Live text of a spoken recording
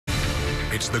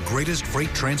It's the greatest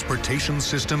freight transportation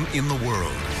system in the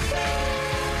world.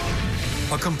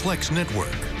 A complex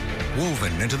network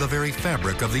woven into the very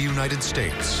fabric of the United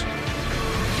States.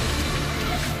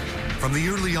 From the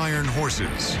early iron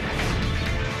horses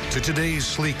to today's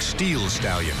sleek steel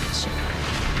stallions,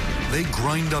 they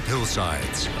grind up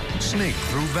hillsides, snake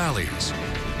through valleys,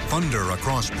 thunder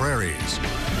across prairies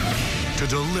to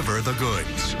deliver the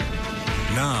goods.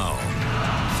 Now,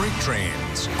 freight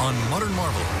trains on Modern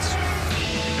Marvels.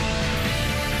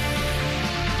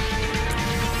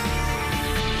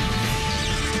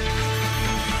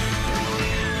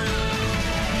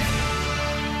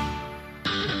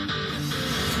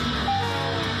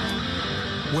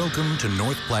 Welcome to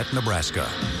North Platte, Nebraska,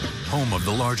 home of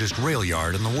the largest rail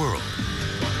yard in the world.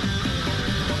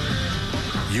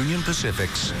 Union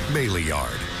Pacific's Bailey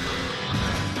Yard.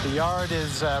 The yard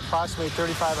is approximately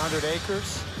 3,500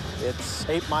 acres. It's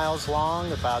 8 miles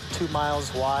long, about 2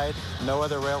 miles wide. No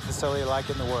other rail facility like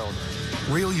it in the world.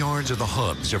 Rail yards are the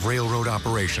hubs of railroad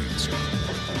operations.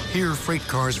 Here, freight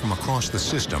cars from across the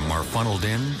system are funneled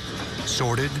in,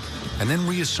 sorted, and then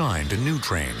reassigned to new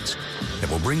trains that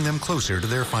will bring them closer to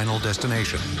their final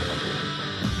destination.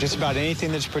 Just about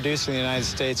anything that's produced in the United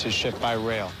States is shipped by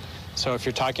rail. So if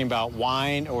you're talking about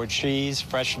wine or cheese,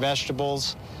 fresh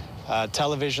vegetables,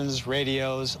 televisions,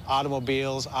 radios,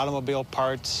 automobiles, automobile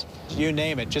parts, you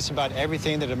name it, just about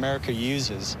everything that America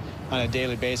uses on a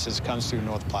daily basis comes through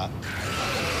North Platte.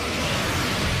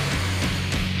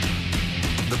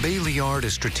 The Bailey Yard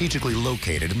is strategically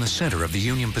located in the center of the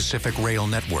Union Pacific rail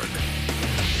network.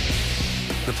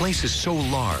 The place is so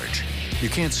large, you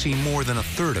can't see more than a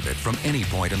third of it from any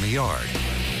point in the yard.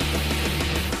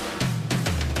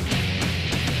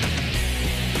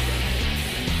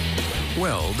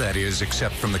 Well, that is,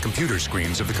 except from the computer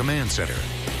screens of the command center,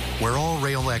 where all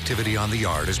rail activity on the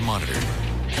yard is monitored.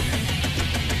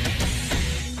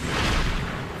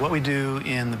 What we do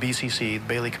in the BCC, the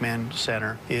Bailey Command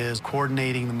Center, is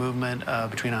coordinating the movement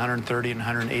of between 130 and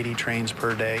 180 trains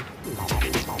per day.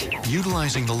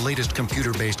 Utilizing the latest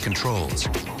computer-based controls,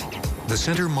 the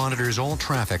center monitors all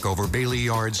traffic over Bailey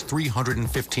Yard's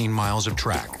 315 miles of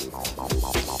track.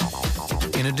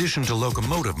 In addition to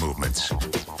locomotive movements,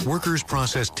 workers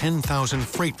process 10,000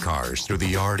 freight cars through the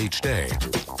yard each day.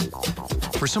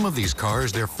 For some of these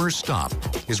cars, their first stop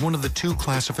is one of the 2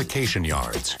 classification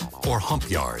yards, or hump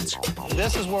yards.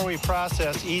 This is where we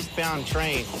process eastbound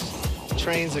trains.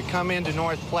 Trains that come into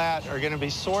North Platte are going to be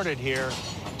sorted here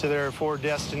to their 4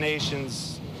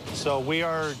 destinations. So we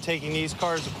are taking these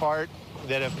cars apart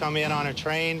that have come in on a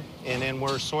train, and then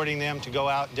we're sorting them to go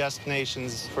out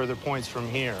destinations further points from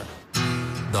here.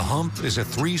 The hump is a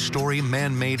 3-story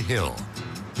man-made hill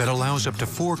that allows up to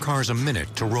 4 cars a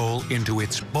minute to roll into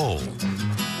its bowl.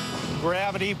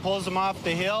 Gravity pulls them off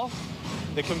the hill.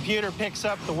 The computer picks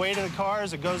up the weight of the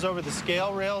cars. It goes over the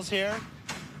scale rails here.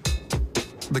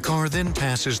 The car then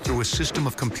passes through a system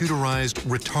of computerized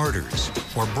retarders,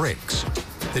 or brakes,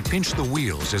 that pinch the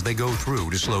wheels as they go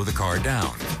through to slow the car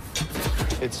down.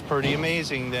 It's pretty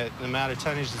amazing that the amount of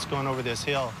tonnage that's going over this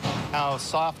hill, how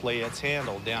softly it's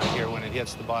handled down here when it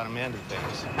hits the bottom end of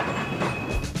things.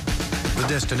 The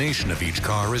destination of each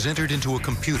car is entered into a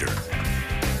computer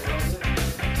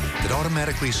that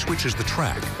automatically switches the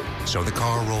track so the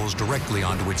car rolls directly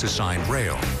onto its assigned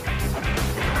rail.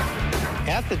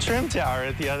 At the trim tower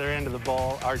at the other end of the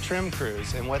bowl are trim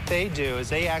crews, and what they do is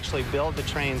they actually build the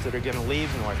trains that are going to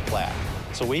leave North Platte.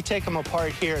 So we take them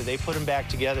apart here, they put them back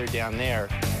together down there.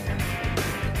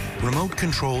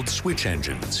 Remote-controlled switch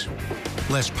engines,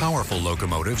 less powerful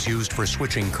locomotives used for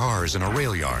switching cars in a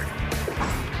rail yard,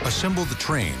 assemble the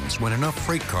trains when enough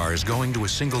freight cars going to a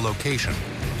single location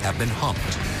have been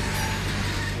humped.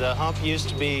 The hump used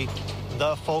to be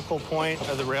the focal point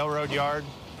of the railroad yard.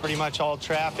 Pretty much all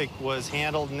traffic was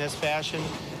handled in this fashion.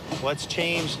 What's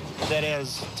changed that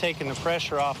has taken the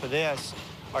pressure off of this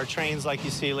are trains like you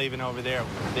see leaving over there.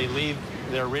 They leave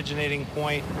their originating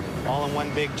point all in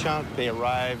one big chunk. They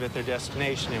arrive at their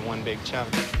destination in one big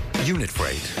chunk. Unit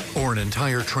freight, or an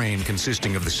entire train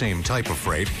consisting of the same type of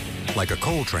freight, like a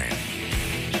coal train,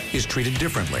 is treated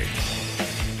differently,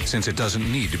 since it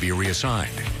doesn't need to be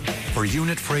reassigned. For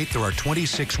unit freight, there are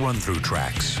 26 run-through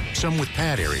tracks, some with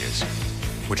pad areas,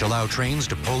 which allow trains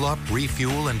to pull up,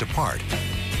 refuel, and depart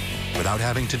without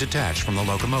having to detach from the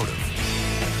locomotive.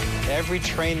 Every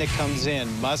train that comes in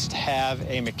must have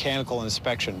a mechanical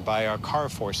inspection by our car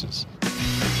forces.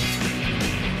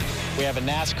 We have a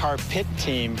NASCAR pit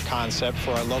team concept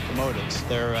for our locomotives.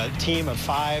 They're a team of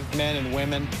 5 men and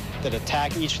women that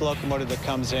attack each locomotive that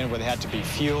comes in, where they have to be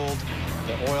fueled,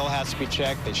 the oil has to be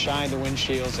checked, they shine the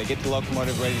windshields, they get the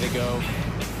locomotive ready to go.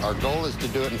 Our goal is to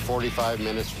do it in 45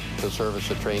 minutes to service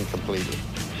the train completely.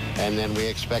 And then we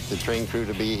expect the train crew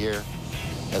to be here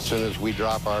as soon as we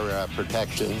drop our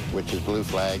protection, which is blue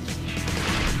flag.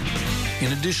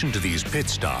 In addition to these pit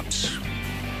stops,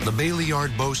 the Bailey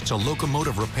Yard boasts a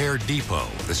locomotive repair depot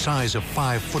the size of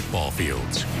 5 football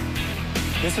fields.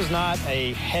 This is not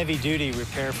a heavy-duty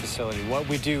repair facility. What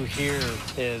we do here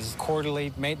is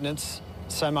quarterly maintenance,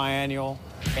 semi-annual,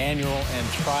 annual, and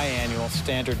tri-annual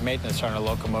standard maintenance on our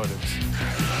locomotives.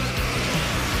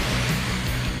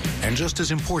 And just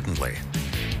as importantly,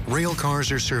 rail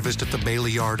cars are serviced at the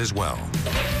Bailey Yard as well.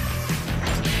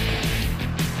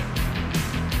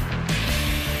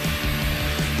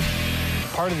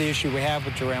 Part of the issue we have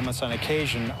with derailments on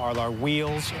occasion are our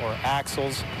wheels or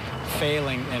axles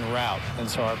failing en route. And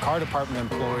so our car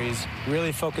department employees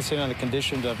really focus in on the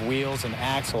condition of wheels and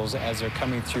axles as they're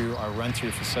coming through our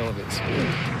run-through facilities.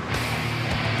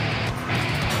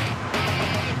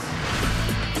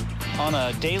 On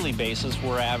a daily basis,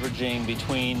 we're averaging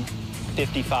between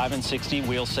 55 and 60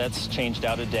 wheel sets changed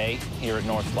out a day here at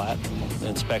North Platte. We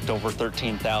inspect over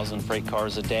 13,000 freight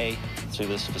cars a day through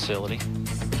this facility.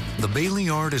 The Bailey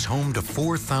Yard is home to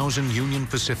 4,000 Union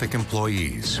Pacific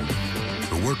employees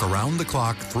who work around the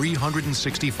clock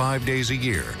 365 days a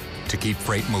year to keep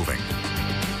freight moving.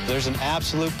 There's an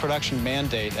absolute production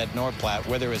mandate at North Platte,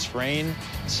 whether it's rain,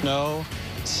 snow,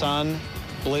 sun,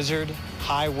 blizzard,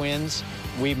 high winds.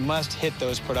 We must hit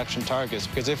those production targets,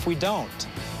 because if we don't,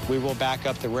 we will back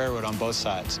up the railroad on both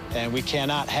sides. And we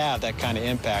cannot have that kind of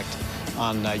impact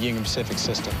on Union Pacific's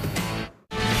system.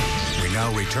 We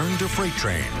now return to freight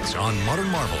trains on Modern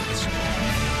Marvels.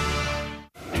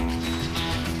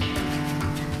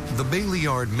 The Bailey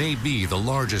Yard may be the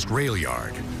largest rail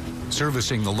yard,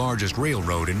 servicing the largest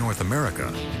railroad in North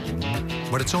America,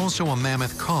 but it's also a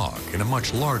mammoth cog in a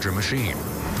much larger machine.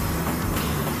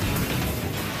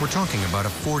 We're talking about a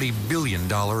 $40 billion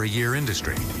a year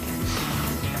industry,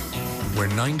 where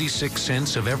 96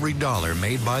 cents of every dollar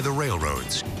made by the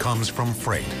railroads comes from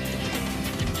freight.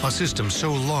 A system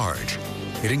so large,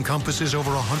 it encompasses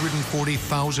over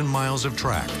 140,000 miles of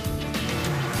track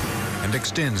and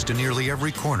extends to nearly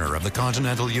every corner of the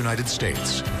continental United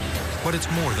States. But it's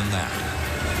more than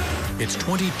that. It's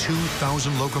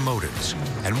 22,000 locomotives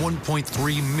and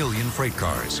 1.3 million freight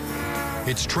cars.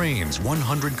 It's trains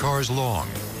 100 cars long,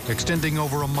 extending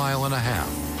over a mile and a half.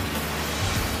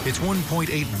 It's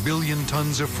 1.8 billion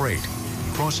tons of freight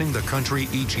crossing the country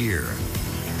each year.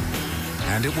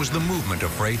 And it was the movement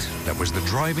of freight that was the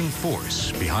driving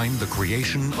force behind the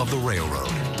creation of the railroad.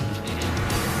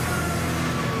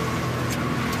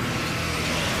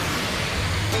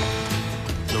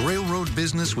 The railroad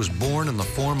business was born in the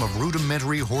form of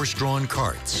rudimentary horse-drawn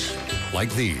carts,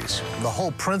 like these. The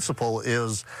whole principle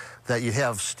is that you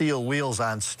have steel wheels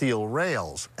on steel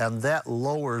rails, and that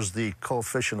lowers the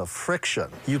coefficient of friction.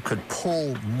 You could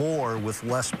pull more with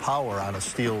less power on a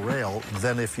steel rail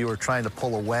than if you were trying to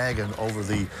pull a wagon over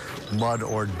the mud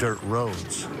or dirt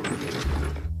roads.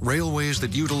 Railways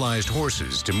that utilized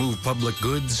horses to move public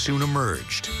goods soon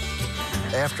emerged.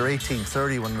 After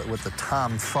 1830, with the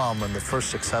Tom Thumb and the first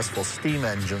successful steam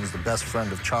engines, the best friend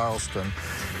of Charleston,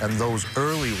 and those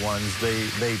early ones,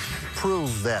 they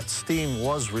proved that steam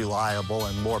was reliable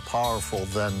and more powerful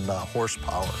than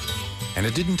horsepower. And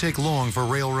it didn't take long for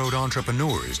railroad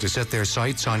entrepreneurs to set their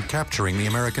sights on capturing the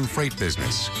American freight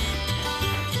business.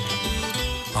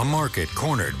 A market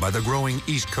cornered by the growing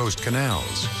East Coast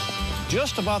canals.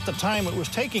 Just about the time it was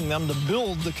taking them to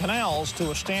build the canals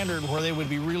to a standard where they would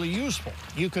be really useful.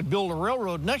 You could build a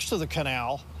railroad next to the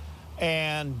canal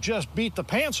and just beat the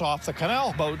pants off the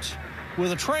canal boats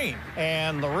with a train.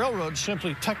 And the railroad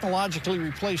simply technologically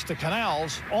replaced the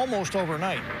canals almost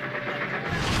overnight.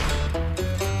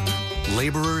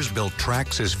 Laborers built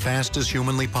tracks as fast as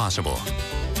humanly possible.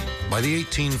 By the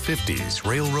 1850s,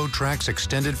 railroad tracks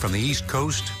extended from the East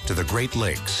Coast to the Great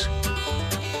Lakes.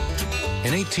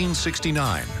 In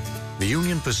 1869, the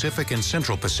Union Pacific and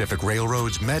Central Pacific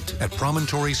Railroads met at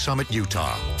Promontory Summit,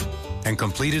 Utah, and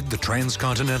completed the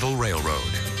Transcontinental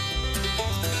Railroad.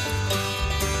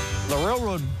 The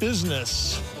railroad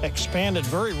business expanded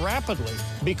very rapidly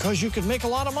because you could make a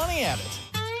lot of money at it.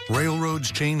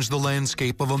 Railroads changed the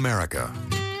landscape of America,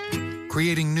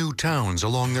 creating new towns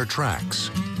along their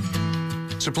tracks,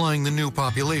 supplying the new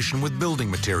population with building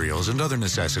materials and other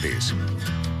necessities,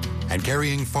 and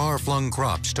carrying far-flung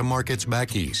crops to markets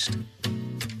back east.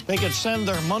 They could send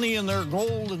their money and their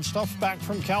gold and stuff back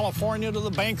from California to the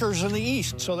bankers in the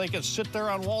East so they could sit there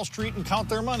on Wall Street and count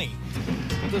their money.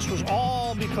 This was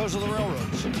all because of the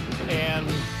railroads. And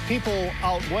people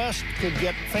out west could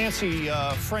get fancy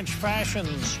French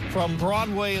fashions from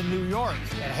Broadway in New York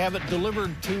and have it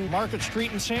delivered to Market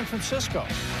Street in San Francisco.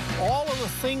 All of the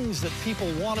things that people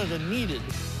wanted and needed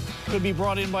could be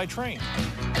brought in by train.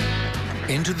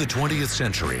 Into the 20th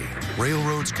century,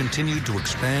 railroads continued to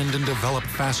expand and develop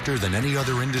faster than any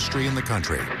other industry in the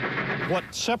country. What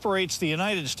separates the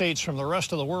United States from the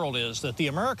rest of the world is that the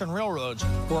American railroads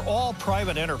were all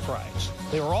private enterprise.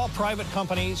 They were all private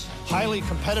companies, highly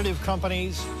competitive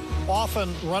companies,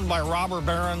 often run by robber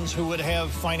barons who would have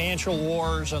financial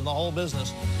wars and the whole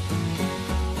business.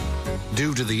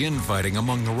 Due to the infighting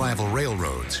among the rival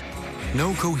railroads,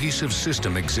 no cohesive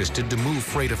system existed to move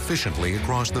freight efficiently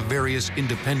across the various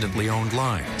independently owned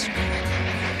lines.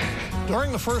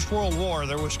 During the First World War,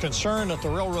 there was concern that the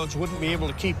railroads wouldn't be able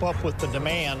to keep up with the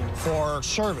demand for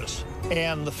service.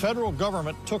 And the federal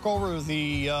government took over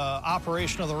the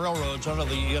operation of the railroads under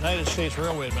the United States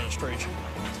Railway Administration.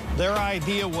 Their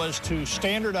idea was to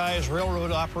standardize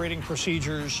railroad operating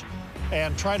procedures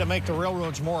and try to make the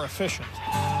railroads more efficient.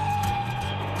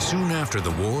 Soon after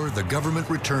the war, the government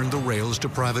returned the rails to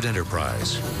private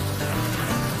enterprise.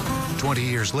 20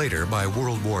 years later, by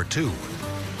World War II,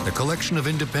 the collection of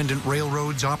independent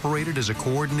railroads operated as a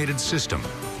coordinated system,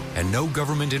 and no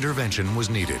government intervention was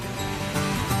needed.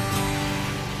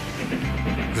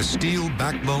 The steel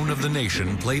backbone of the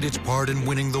nation played its part in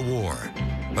winning the war.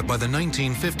 But by the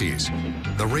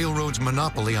 1950s, the railroad's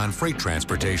monopoly on freight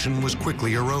transportation was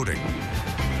quickly eroding.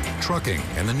 Trucking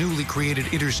and the newly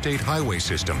created interstate highway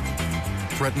system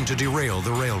threatened to derail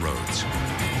the railroads.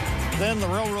 Then the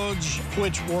railroads,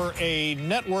 which were a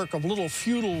network of little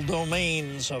feudal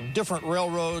domains of different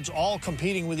railroads, all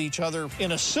competing with each other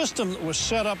in a system that was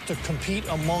set up to compete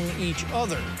among each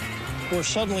other, were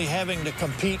suddenly having to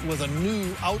compete with a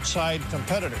new outside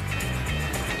competitor.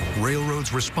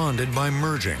 Railroads responded by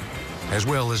merging, as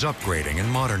well as upgrading and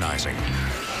modernizing.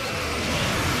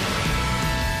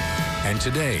 And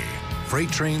today,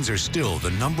 freight trains are still the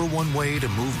 #1 way to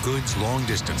move goods long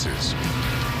distances.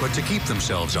 But to keep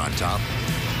themselves on top,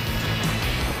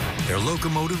 their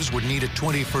locomotives would need a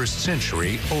 21st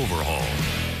century overhaul.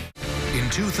 In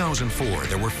 2004,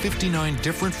 there were 59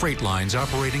 different freight lines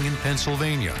operating in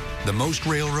Pennsylvania, the most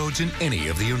railroads in any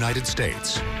of the United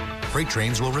States. Freight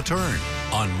trains will return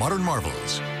on Modern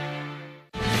Marvels.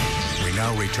 We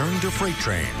now return to freight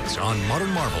trains on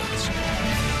Modern Marvels.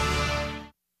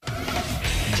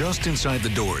 Just inside the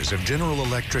doors of General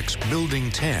Electric's Building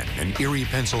 10 in Erie,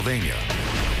 Pennsylvania,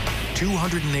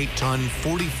 208-ton,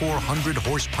 4,400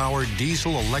 horsepower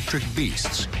diesel-electric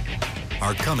beasts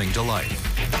are coming to life.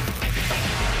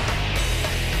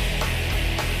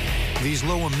 These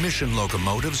low-emission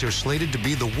locomotives are slated to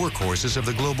be the workhorses of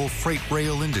the global freight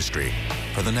rail industry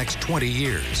for the next 20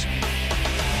 years.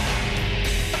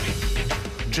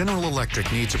 General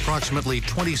Electric needs approximately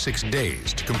 26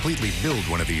 days to completely build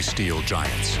one of these steel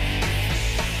giants.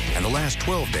 And the last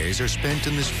 12 days are spent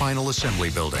in this final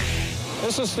assembly building.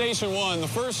 This is Station 1, the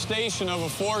first station of a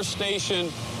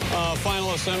 4-station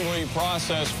final assembly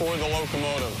process for the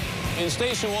locomotive. In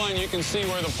Station 1, you can see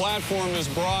where the platform is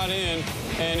brought in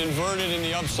and inverted in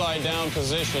the upside-down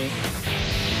position.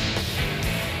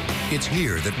 It's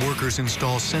here that workers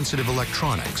install sensitive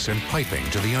electronics and piping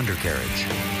to the undercarriage.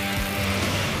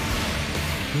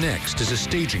 Next is a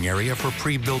staging area for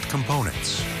pre-built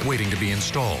components, waiting to be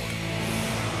installed.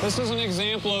 This is an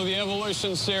example of the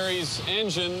Evolution Series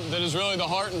engine that is really the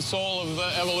heart and soul of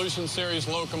the Evolution Series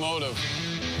locomotive.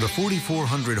 The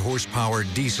 4,400 horsepower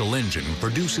diesel engine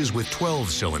produces with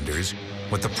 12 cylinders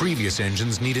what the previous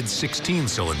engines needed 16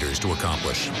 cylinders to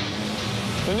accomplish.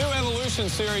 The new Evolution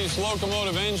Series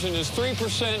locomotive engine is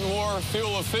 3% more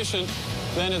fuel efficient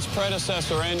than its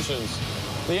predecessor engines.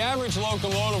 The average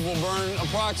locomotive will burn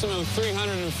approximately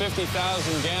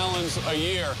 350,000 gallons a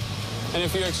year. And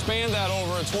if you expand that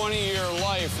over a 20-year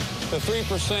life, the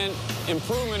 3%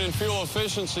 improvement in fuel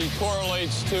efficiency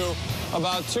correlates to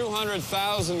about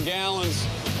 200,000 gallons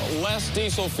less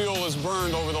diesel fuel is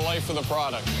burned over the life of the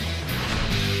product.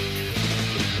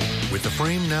 With the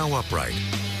frame now upright,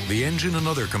 the engine and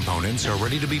other components are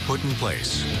ready to be put in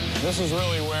place. This is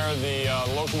really where the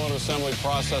locomotive assembly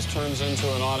process turns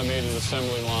into an automated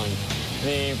assembly line.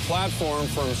 The platform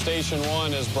from Station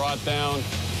 1 is brought down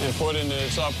and put into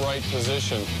its upright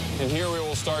position. And here we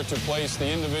will start to place the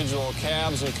individual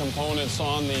cabs and components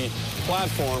on the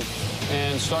platform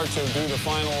and start to do the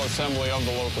final assembly of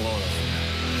the locomotive.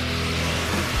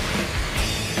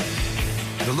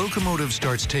 The locomotive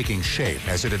starts taking shape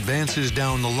as it advances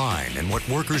down the line in what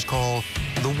workers call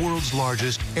the world's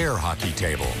largest air hockey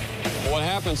table. What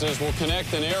happens is we'll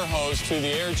connect an air hose to the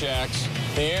air jacks.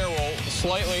 The air will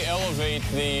slightly elevate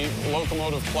the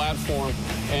locomotive platform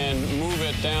and move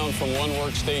it down from one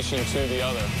workstation to the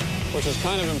other, which is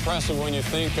kind of impressive when you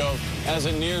think of, as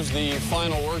it nears the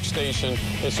final workstation,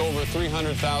 it's over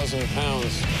 300,000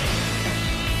 pounds.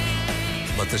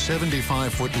 But the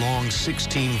 75-foot-long,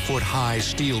 16-foot-high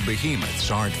steel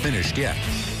behemoths aren't finished yet.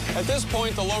 At this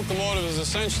point, the locomotive is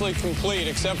essentially complete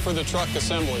except for the truck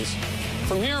assemblies.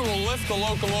 From here, we'll lift the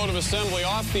locomotive assembly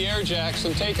off the air jacks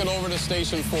and take it over to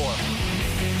Station 4.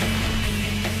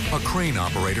 A crane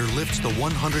operator lifts the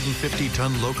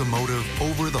 150-ton locomotive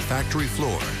over the factory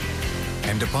floor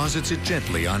and deposits it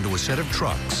gently onto a set of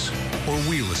trucks or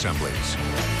wheel assemblies.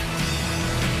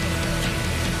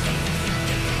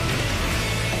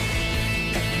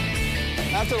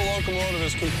 After the locomotive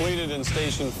is completed in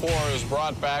Station 4, it is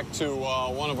brought back to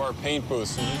one of our paint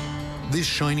booths. This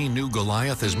shiny new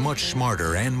Goliath is much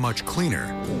smarter and much cleaner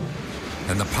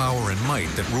than the power and might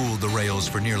that ruled the rails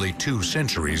for nearly 2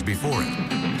 centuries before it.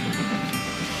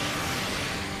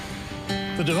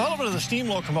 The development of the steam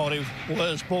locomotive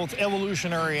was both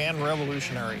evolutionary and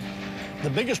revolutionary. The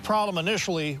biggest problem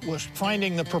initially was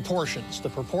finding the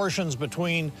proportions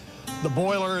between the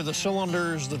boiler, the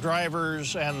cylinders, the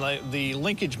drivers, and the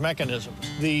linkage mechanisms.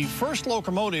 The first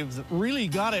locomotive that really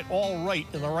got it all right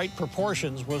in the right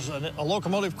proportions was a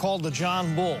locomotive called the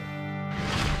John Bull.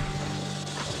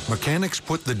 Mechanics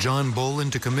put the John Bull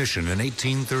into commission in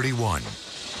 1831,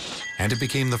 and it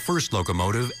became the first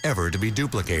locomotive ever to be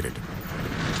duplicated.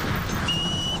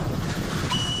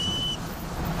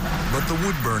 But the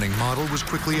wood-burning model was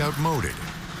quickly outmoded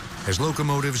as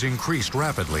locomotives increased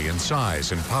rapidly in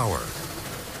size and power.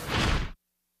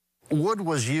 Wood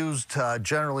was used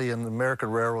generally in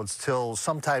American railroads till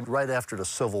sometime right after the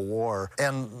Civil War.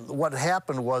 And what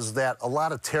happened was that a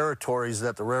lot of territories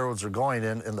that the railroads are going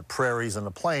in the prairies and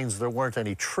the plains, there weren't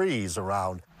any trees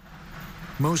around.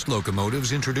 Most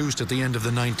locomotives introduced at the end of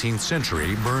the 19th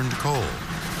century burned coal.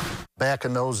 Back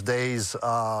in those days,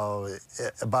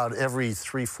 about every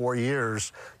 3-4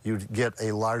 years, you'd get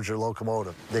a larger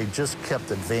locomotive. They just kept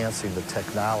advancing the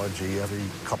technology every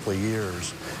couple of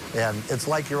years. And it's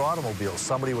like your automobile.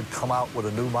 Somebody would come out with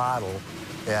a new model,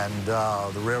 and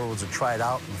the railroads would try it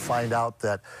out and find out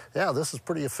that, yeah, this is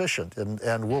pretty efficient,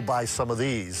 and we'll buy some of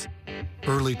these.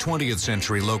 Early 20th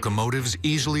century locomotives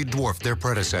easily dwarfed their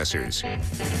predecessors.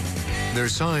 Their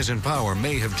size and power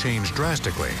may have changed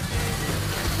drastically.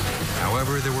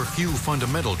 However, there were few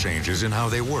fundamental changes in how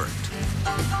they worked.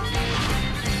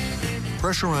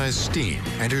 Pressurized steam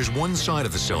enters one side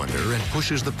of the cylinder and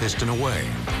pushes the piston away.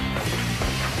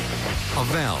 A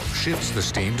valve shifts the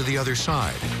steam to the other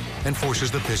side and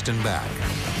forces the piston back.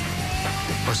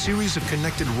 A series of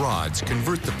connected rods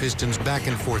convert the piston's back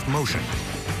and forth motion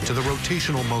to the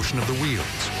rotational motion of the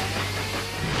wheels.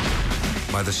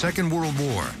 By the Second World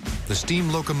War, the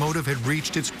steam locomotive had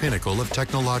reached its pinnacle of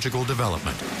technological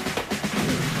development.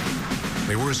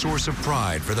 They were a source of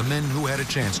pride for the men who had a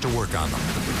chance to work on them.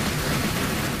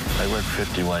 I worked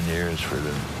 51 years for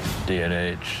the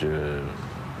D&H,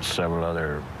 several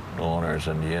other owners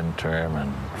in the interim,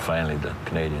 and finally the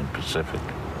Canadian Pacific.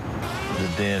 The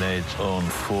D&H owned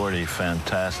 40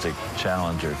 fantastic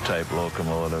Challenger-type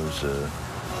locomotives.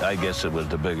 I guess it was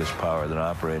the biggest power that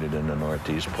operated in the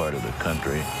northeast part of the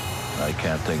country. I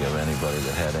can't think of anybody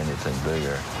that had anything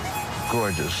bigger.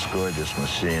 Gorgeous, gorgeous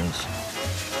machines.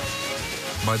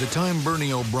 By the time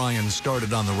Bernie O'Brien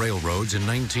started on the railroads in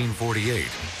 1948,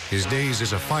 his days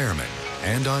as a fireman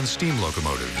and on steam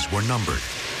locomotives were numbered.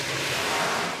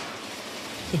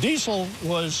 The diesel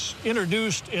was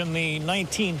introduced in the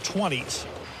 1920s.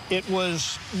 It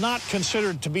was not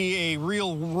considered to be a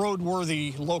real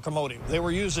roadworthy locomotive. They were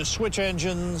used as switch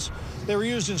engines, they were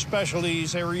used in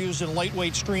specialties, they were used in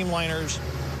lightweight streamliners,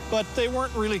 but they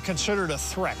weren't really considered a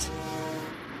threat.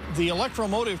 The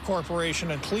Electromotive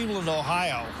Corporation in Cleveland,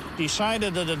 Ohio,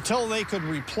 decided that until they could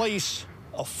replace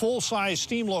a full-size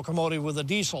steam locomotive with the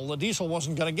diesel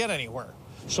wasn't going to get anywhere.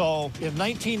 So in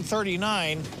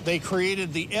 1939, they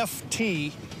created the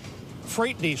FT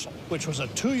freight diesel, which was a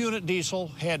 2-unit diesel,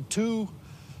 had 2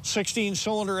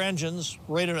 16-cylinder engines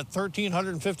rated at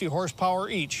 1,350 horsepower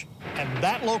each. And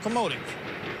that locomotive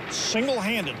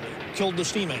single-handedly killed the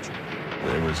steam engine.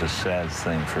 It was a sad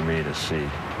thing for me to see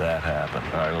that happen.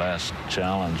 Our last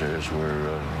Challengers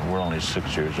were only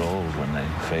 6 years old when they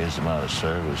phased them out of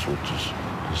service, which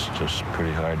is just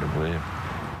pretty hard to believe.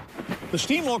 The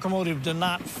steam locomotive did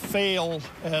not fail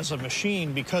as a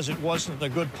machine because it wasn't a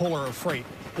good puller of freight.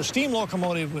 The steam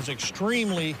locomotive was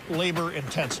extremely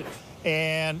labor-intensive.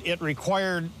 and it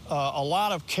required a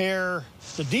lot of care.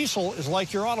 The diesel is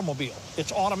like your automobile.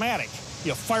 It's automatic.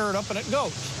 You fire it up and it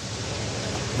goes.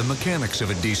 The mechanics of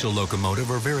a diesel locomotive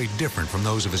are very different from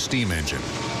those of a steam engine.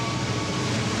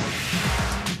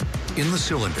 In the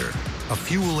cylinder, a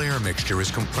fuel-air mixture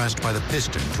is compressed by the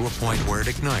piston to a point where it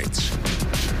ignites.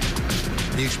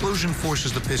 The explosion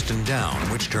forces the piston down,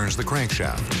 which turns the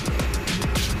crankshaft.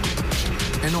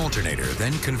 An alternator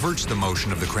then converts the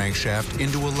motion of the crankshaft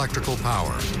into electrical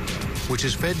power, which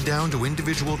is fed down to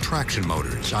individual traction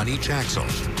motors on each axle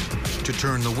to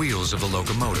turn the wheels of the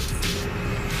locomotive.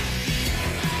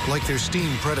 Like their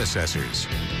steam predecessors,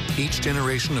 each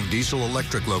generation of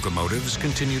diesel-electric locomotives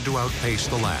continued to outpace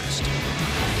the last.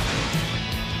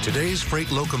 Today's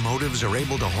freight locomotives are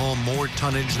able to haul more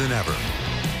tonnage than ever.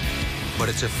 But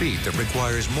it's a feat that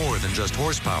requires more than just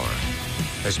horsepower,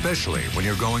 especially when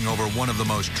you're going over one of the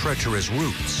most treacherous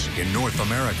routes in North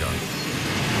America.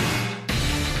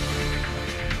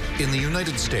 In the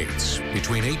United States,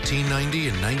 between 1890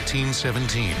 and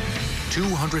 1917,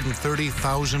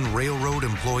 230,000 railroad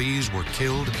employees were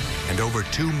killed and over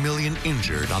 2 million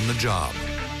injured on the job.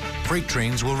 Freight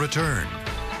trains will return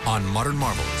on Modern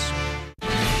Marvels.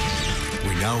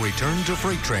 We now return to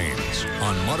freight trains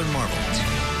on Modern Marvels.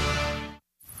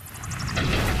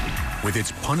 With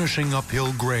its punishing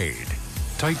uphill grade,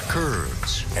 tight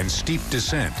curves, and steep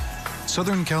descent,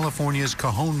 Southern California's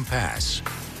Cajon Pass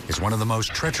is one of the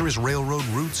most treacherous railroad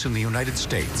routes in the United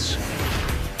States.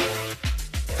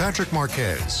 Patrick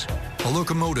Marquez, a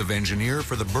locomotive engineer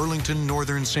for the Burlington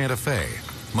Northern Santa Fe,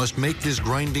 must make this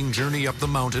grinding journey up the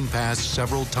mountain pass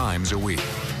several times a week.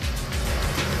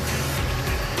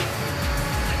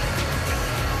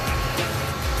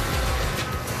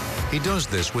 He does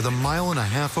this with 1.5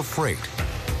 miles of freight,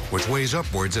 which weighs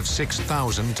upwards of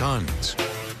 6,000 tons,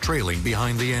 trailing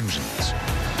behind the engines.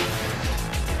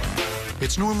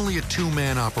 It's normally a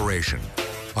two-man operation.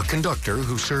 A conductor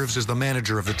who serves as the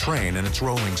manager of the train and its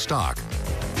rolling stock.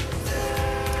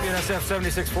 BNSF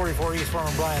 7644 East Farm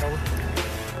and Bryant, over.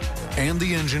 And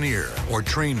the engineer, or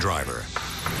train driver.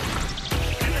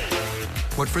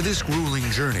 But for this grueling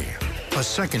journey, a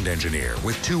second engineer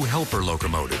with 2 helper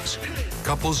locomotives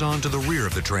couples onto the rear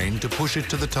of the train to push it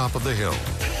to the top of the hill.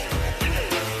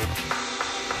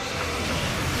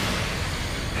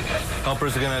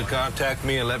 Helpers are going to contact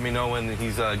me and let me know when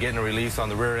he's getting a release on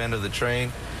the rear end of the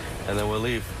train, and then we'll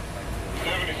leave.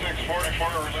 7644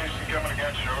 release coming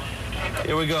against you.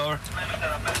 Here we go.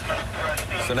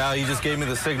 So now he just gave me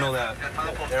the signal that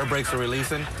air brakes are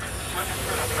releasing.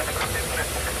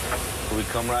 So we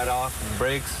come right off,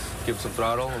 brakes, give some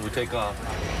throttle, and we take off.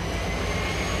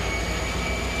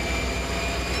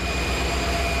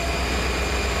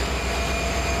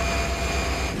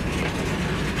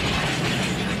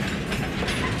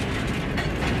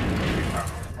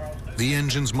 The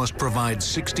engines must provide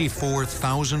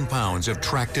 64,000 pounds of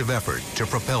tractive effort to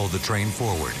propel the train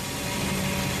forward.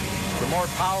 The more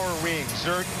power we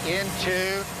exert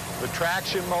into the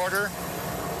traction motor,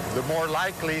 the more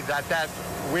likely that that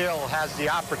wheel has the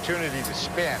opportunity to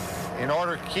spin. In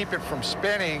order to keep it from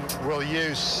spinning, we'll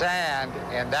use sand,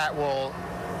 and that will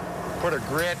put a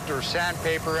grit or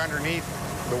sandpaper underneath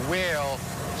the wheel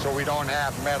so we don't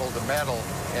have metal to metal,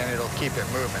 and it'll keep it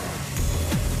moving.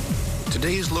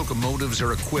 Today's locomotives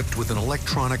are equipped with an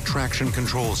electronic traction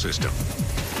control system.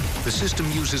 The system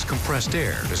uses compressed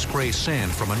air to spray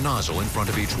sand from a nozzle in front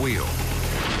of each wheel.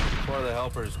 For the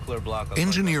helpers, clear block.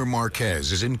 Engineer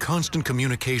Marquez is in constant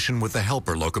communication with the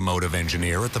helper locomotive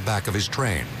engineer at the back of his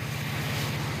train.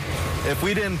 If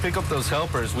we didn't pick up those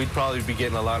helpers, we'd probably be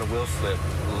getting a lot of wheel slip.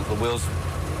 The wheels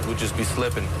would just be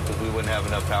slipping because we wouldn't have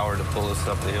enough power to pull us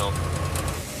up the hill.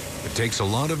 It takes a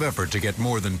lot of effort to get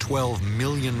more than 12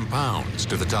 million pounds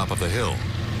to the top of the hill.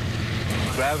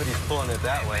 Gravity's pulling it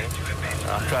that way.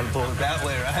 I'm trying to pull it that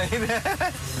way, right?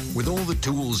 With all the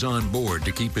tools on board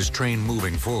to keep his train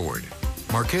moving forward,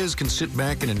 Marquez can sit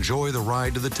back and enjoy the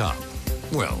ride to the top.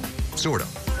 Well, sort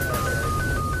of.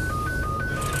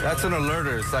 That's an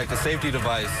alerter. It's like a safety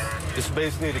device. It's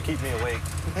basically to keep me awake.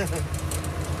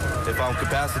 If I'm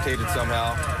incapacitated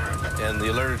somehow and the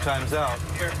alerter times out,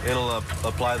 it'll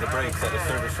apply the brakes at a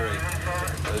service rate.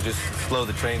 It'll just slow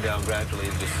the train down gradually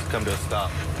and just come to a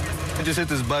stop. I just hit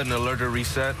this button, alerter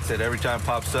resets. It every time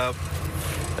pops up.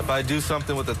 If I do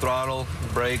something with the throttle,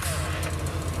 brakes,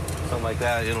 something like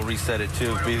that, it'll reset it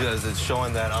too because it's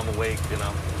showing that I'm awake, you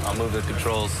know. I'll move the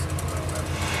controls.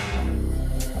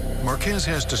 Marquez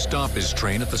has to stop his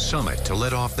train at the summit to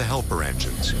let off the helper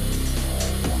engines.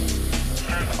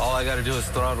 All I got to do is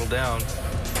throttle down,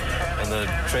 and the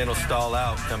train will stall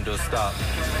out, come to a stop.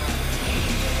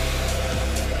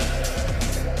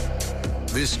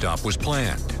 This stop was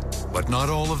planned, but not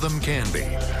all of them can be.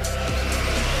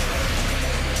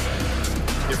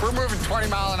 If we're moving 20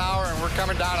 miles an hour and we're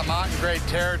coming down a mountain grade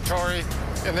territory,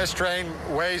 and this train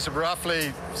weighs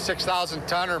roughly 6,000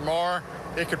 ton or more,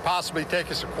 it could possibly take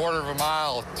us a quarter of a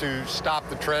mile to stop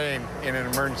the train in an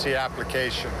emergency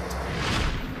application.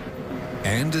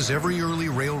 And as every early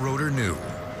railroader knew,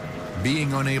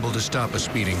 being unable to stop a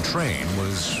speeding train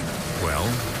was, well,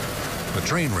 a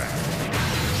train wreck.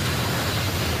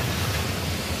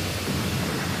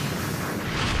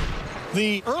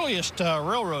 The earliest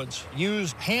railroads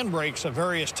used handbrakes of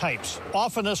various types.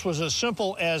 Often this was as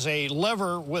simple as a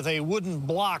lever with a wooden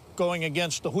block going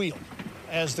against the wheel.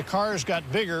 As the cars got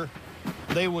bigger,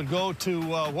 they would go to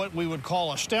what we would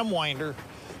call a stem winder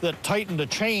that tightened a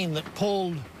chain that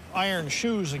pulled iron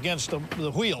shoes against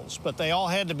the wheels, but they all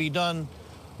had to be done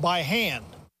by hand.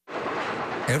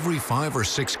 Every 5 or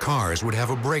 6 cars would have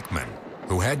a brakeman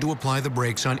who had to apply the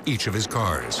brakes on each of his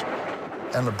cars.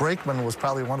 And the brakeman was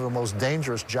probably one of the most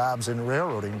dangerous jobs in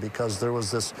railroading because there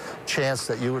was this chance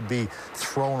that you would be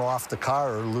thrown off the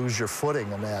car or lose your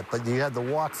footing and that. But you had to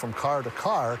walk from car to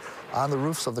car on the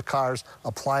roofs of the cars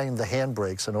applying the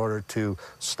handbrakes in order to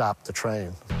stop the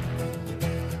train.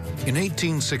 In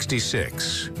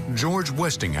 1866, George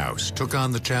Westinghouse took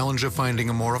on the challenge of finding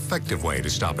a more effective way to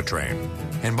stop a train.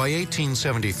 And by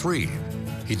 1873,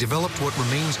 he developed what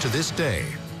remains to this day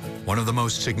one of the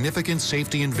most significant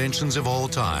safety inventions of all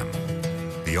time,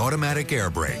 the automatic air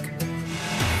brake.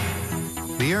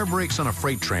 The air brakes on a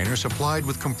freight train are supplied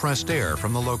with compressed air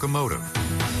from the locomotive.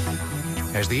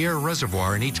 As the air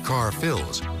reservoir in each car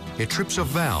fills, it trips a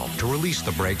valve to release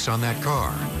the brakes on that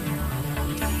car.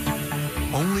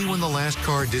 Only when the last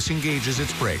car disengages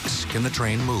its brakes can the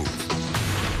train move.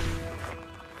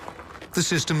 The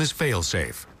system is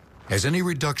fail-safe, as any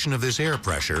reduction of this air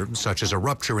pressure, such as a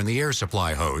rupture in the air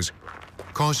supply hose,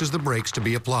 causes the brakes to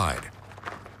be applied.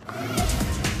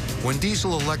 When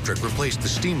diesel-electric replaced the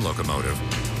steam locomotive,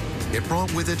 it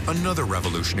brought with it another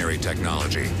revolutionary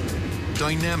technology,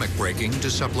 dynamic braking to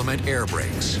supplement air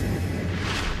brakes.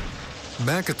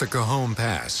 Back at the Cajon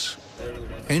Pass,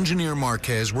 engineer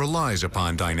Marquez relies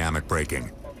upon dynamic braking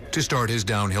to start his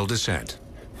downhill descent.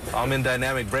 I'm in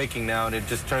dynamic braking now, and it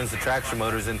just turns the traction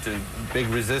motors into big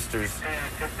resistors.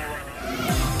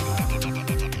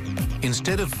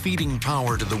 Instead of feeding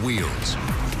power to the wheels,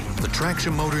 the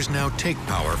traction motors now take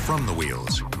power from the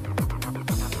wheels.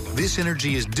 This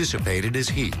energy is dissipated as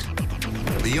heat.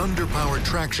 The underpowered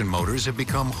traction motors have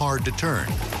become hard to turn,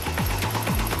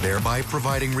 thereby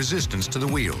providing resistance to the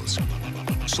wheels,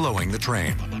 slowing the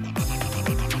train.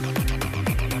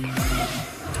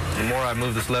 The more I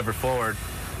move this lever forward,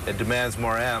 it demands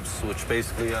more amps, which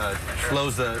basically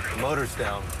slows the motors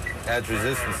down, adds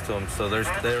resistance to them. So they're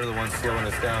the ones slowing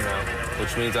us down now,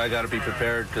 which means I got to be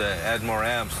prepared to add more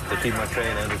amps to keep my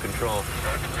train under control.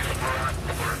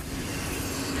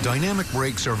 Dynamic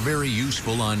brakes are very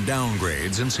useful on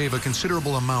downgrades and save a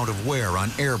considerable amount of wear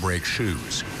on air brake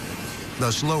shoes,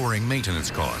 thus lowering maintenance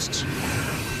costs.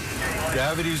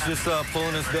 Gravity's just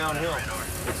pulling us downhill.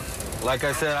 Like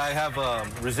I said, I have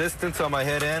resistance on my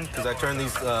head end because I turn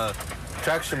these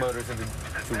traction motors into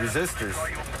resistors.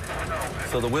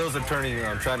 So the wheels are turning,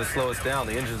 trying to slow us down.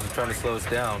 The engines are trying to slow us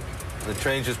down. The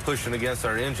train's just pushing against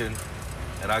our engine,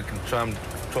 and I can try and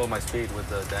control my speed with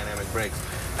the dynamic brakes.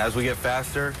 As we get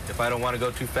faster, if I don't want to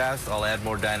go too fast, I'll add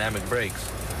more dynamic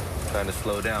brakes, trying to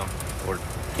slow down or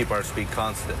keep our speed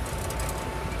constant.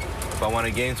 If I want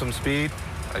to gain some speed,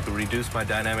 I can reduce my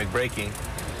dynamic braking,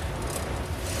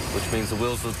 which means the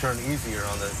wheels will turn easier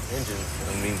on the engines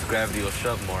and means gravity will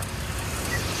shove more.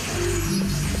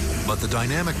 But the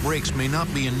dynamic brakes may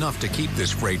not be enough to keep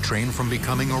this freight train from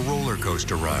becoming a roller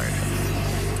coaster ride.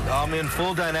 I'm in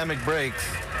full dynamic brakes.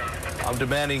 I'm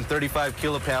demanding 35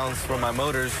 kilopounds from my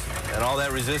motors and all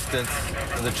that resistance,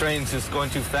 and the train's just going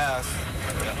too fast.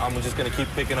 I'm just going to keep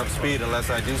picking up speed unless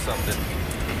I do something.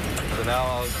 So now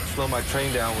I'll slow my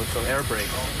train down with some air brakes.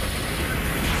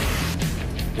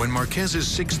 When Marquez's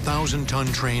 6,000-ton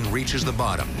train reaches the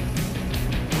bottom,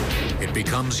 it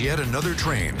becomes yet another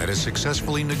train that has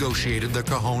successfully negotiated the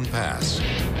Cajon Pass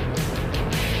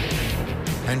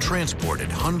and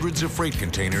transported hundreds of freight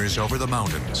containers over the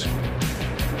mountains.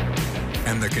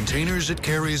 And the containers it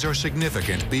carries are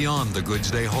significant beyond the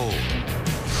goods they hold.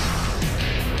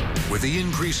 With the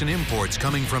increase in imports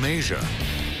coming from Asia,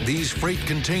 these freight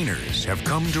containers have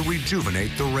come to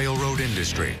rejuvenate the railroad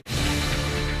industry.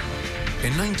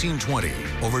 In 1920,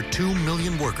 over 2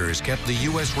 million workers kept the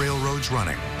U.S. railroads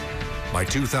running. By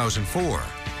 2004,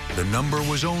 the number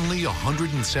was only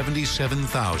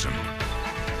 177,000.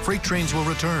 Freight trains will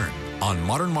return on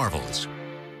Modern Marvels.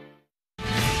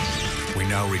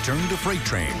 now return to freight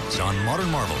trains on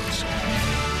Modern Marvels.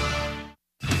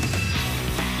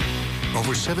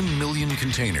 Over 7 million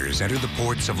containers enter the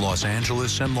ports of Los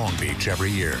Angeles and Long Beach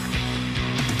every year.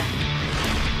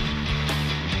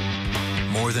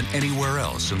 More than anywhere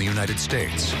else in the United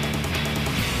States.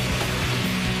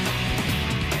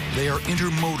 They are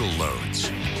intermodal loads,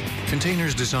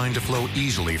 containers designed to flow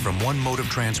easily from one mode of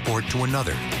transport to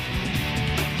another.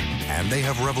 And they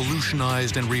have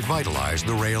revolutionized and revitalized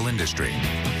the rail industry.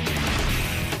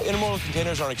 Intermodal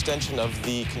containers are an extension of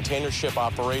the container ship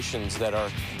operations that are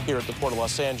here at the Port of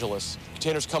Los Angeles.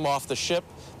 Containers come off the ship,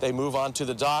 they move onto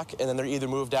the dock, and then they're either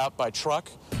moved out by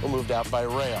truck or moved out by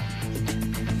rail.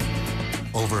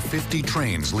 Over 50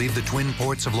 trains leave the twin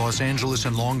ports of Los Angeles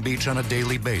and Long Beach on a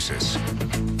daily basis,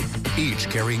 each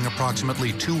carrying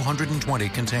approximately 220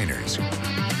 containers.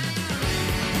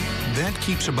 That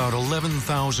keeps about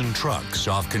 11,000 trucks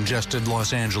off congested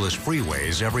Los Angeles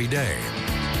freeways every day.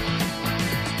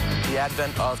 The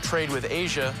advent of trade with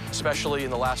Asia, especially in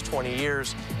the last 20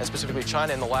 years, and specifically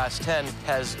China in the last 10,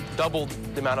 has doubled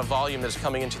the amount of volume that is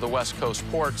coming into the West Coast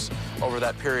ports over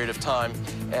that period of time.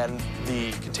 And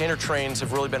the container trains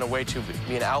have really been a way to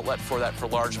be an outlet for that for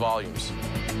large volumes.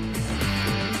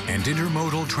 And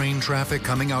intermodal train traffic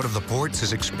coming out of the ports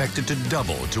is expected to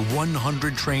double to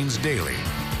 100 trains daily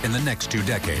in the next 2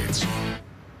 decades.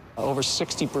 Over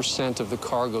 60% of the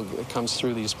cargo that comes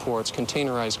through these ports,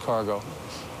 containerized cargo,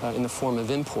 in the form of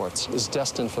imports, is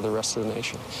destined for the rest of the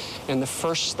nation. And the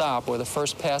first stop, or the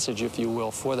first passage, if you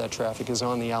will, for that traffic is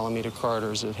on the Alameda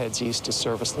corridor as it heads east to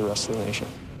service the rest of the nation.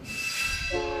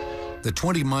 The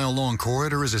 20-mile-long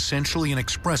corridor is essentially an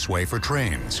expressway for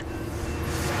trains,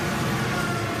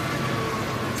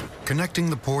 connecting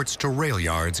the ports to rail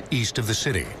yards east of the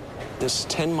city. This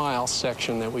 10-mile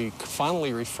section that we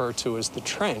finally refer to as the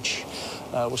trench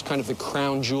was kind of the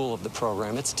crown jewel of the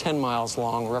program. It's 10 miles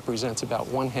long, represents about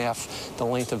 1/2 the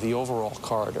length of the overall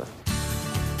corridor.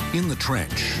 In the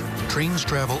trench, trains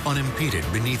travel unimpeded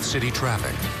beneath city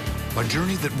traffic. A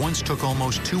journey that once took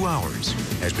almost 2 hours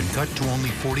has been cut to only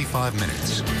 45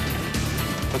 minutes.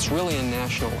 It's really a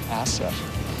national asset.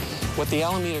 What the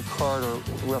Alameda corridor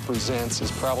represents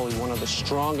is probably one of the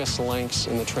strongest links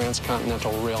in the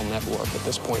transcontinental rail network at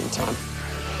this point in time.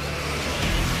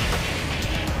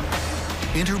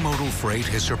 Intermodal freight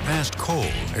has surpassed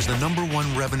coal as the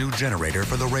 #1 revenue generator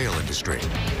for the rail industry.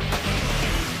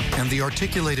 And the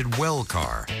articulated well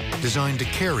car, designed to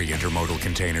carry intermodal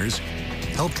containers,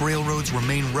 helped railroads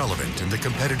remain relevant in the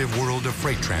competitive world of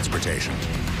freight transportation.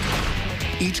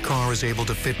 Each car is able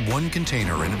to fit one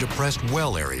container in a depressed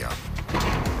well area,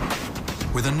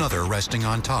 with another resting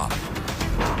on top.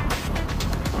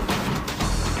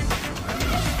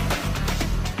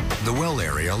 The well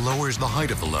area lowers the height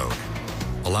of the load,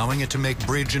 allowing it to make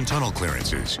bridge and tunnel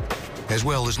clearances, as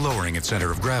well as lowering its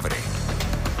center of gravity.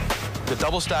 The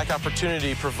double stack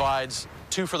opportunity provides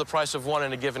 2 for the price of 1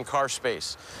 in a given car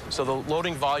space. So the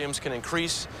loading volumes can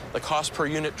increase, the cost per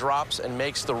unit drops, and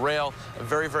makes the rail a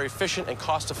very, very efficient and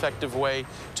cost-effective way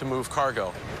to move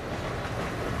cargo.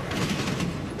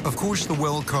 Of course, the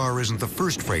well car isn't the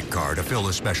first freight car to fill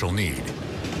a special need.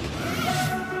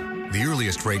 The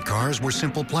earliest freight cars were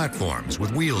simple platforms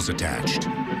with wheels attached.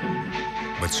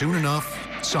 But soon enough,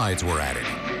 sides were added.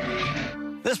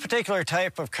 This particular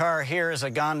type of car here is a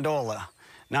gondola.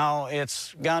 Now,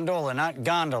 it's gondola, not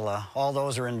gondola. All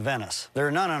those are in Venice. There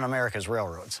are none on America's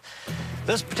railroads.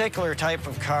 This particular type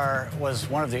of car was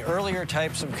one of the earlier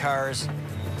types of cars.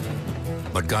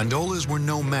 But gondolas were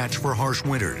no match for harsh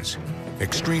winters,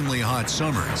 extremely hot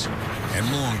summers, and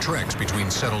long treks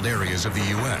between settled areas of the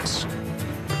U.S.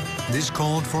 This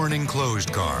called for an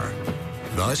enclosed car.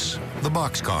 Thus, the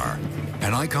boxcar,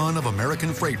 an icon of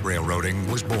American freight railroading,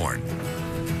 was born.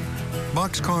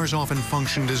 Boxcars often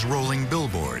functioned as rolling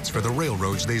billboards for the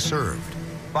railroads they served.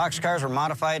 Boxcars were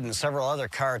modified in several other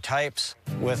car types.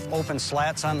 With open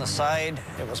slats on the side,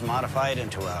 it was modified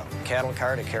into a cattle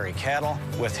car to carry cattle.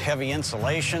 With heavy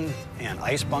insulation and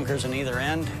ice bunkers on either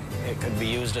end, it could be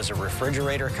used as a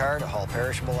refrigerator car to haul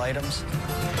perishable items.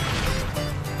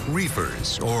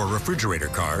 Reefers, or refrigerator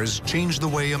cars, changed the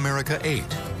way America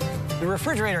ate. The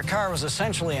refrigerator car was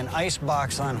essentially an ice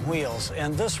box on wheels,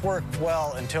 and this worked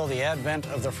well until the advent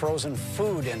of the frozen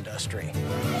food industry.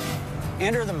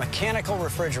 Enter the mechanical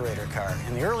refrigerator car.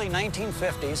 In the early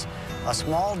 1950s, a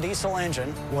small diesel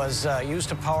engine was used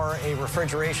to power a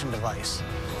refrigeration device.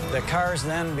 The cars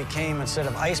then became, instead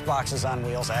of ice boxes on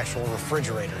wheels, actual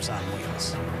refrigerators on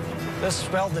wheels. This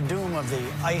spelled the doom of the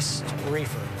iced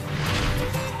reefer.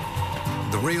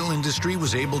 The rail industry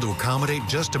was able to accommodate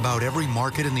just about every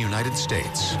market in the United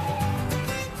States.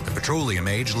 The petroleum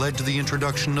age led to the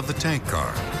introduction of the tank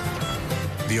car.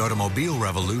 The automobile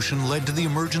revolution led to the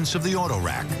emergence of the auto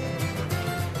rack.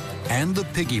 And the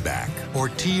piggyback, or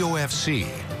TOFC,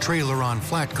 trailer on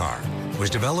flat car, was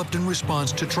developed in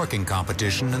response to trucking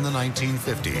competition in the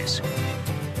 1950s.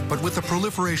 But with the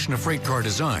proliferation of freight car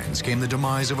designs came the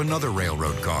demise of another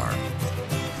railroad car,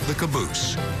 the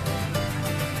caboose.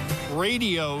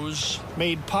 Radios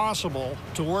made possible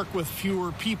to work with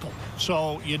fewer people.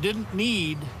 So you didn't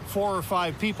need 4 or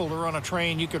 5 people to run a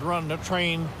train. You could run a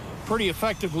train pretty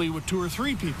effectively with 2 or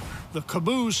 3 people. The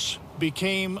caboose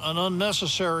became an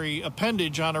unnecessary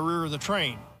appendage on the rear of the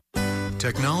train.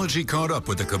 Technology caught up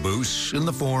with the caboose in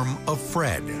the form of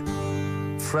FRED.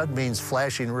 FRED means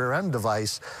flashing rear end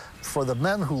device. For the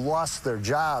men who lost their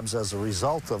jobs as a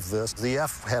result of this, the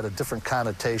F had a different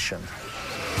connotation.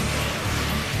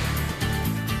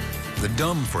 The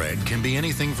dumb FRED can be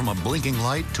anything from a blinking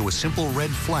light to a simple red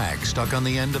flag stuck on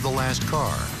the end of the last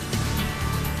car.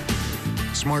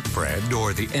 Smart FRED,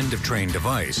 or the end-of-train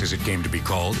device as it came to be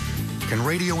called, can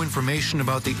radio information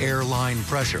about the airline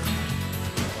pressure,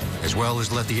 as well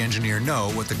as let the engineer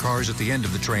know what the cars at the end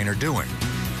of the train are doing.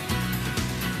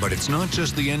 But it's not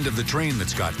just the end of the train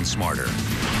that's gotten smarter.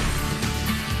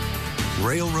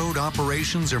 Railroad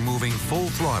operations are moving full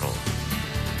throttle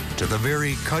to the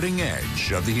very cutting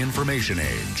edge of the information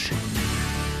age.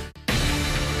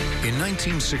 In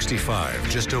 1965,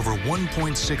 just over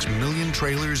 1.6 million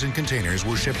trailers and containers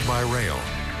were shipped by rail.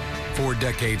 4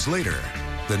 decades later,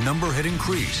 the number had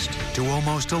increased to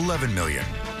almost 11 million.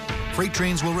 Freight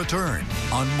trains will return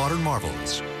on Modern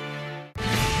Marvels.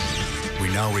 We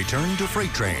now return to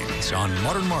freight trains on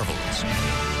Modern Marvels.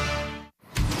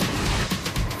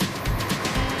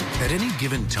 At any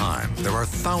given time, there are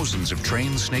thousands of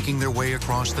trains snaking their way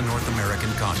across the North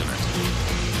American continent.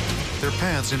 Their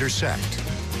paths intersect.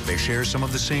 They share some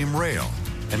of the same rail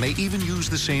and may even use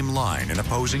the same line in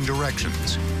opposing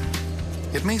directions.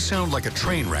 It may sound like a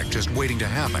train wreck just waiting to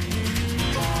happen.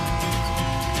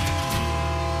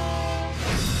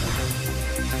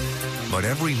 But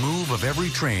every move of every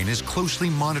train is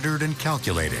closely monitored and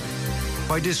calculated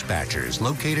by dispatchers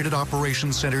located at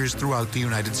operation centers throughout the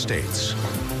United States.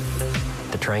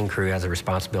 The train crew has a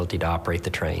responsibility to operate the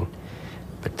train,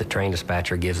 but the train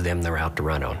dispatcher gives them the route to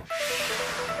run on.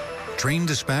 Train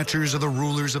dispatchers are the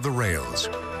rulers of the rails,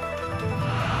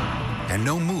 and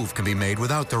no move can be made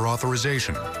without their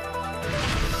authorization.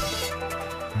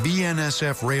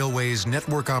 BNSF Railway's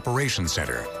Network Operations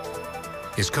Center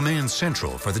is command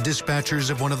central for the dispatchers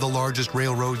of one of the largest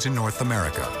railroads in North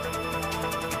America.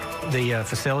 The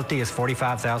facility is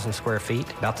 45,000 square feet,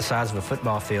 about the size of a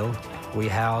football field. We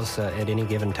house at any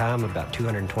given time about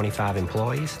 225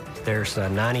 employees. There's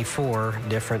 94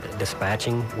 different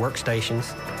dispatching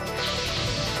workstations.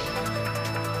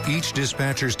 Each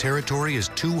dispatcher's territory is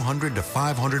 200 to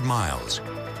 500 miles,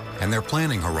 and their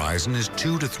planning horizon is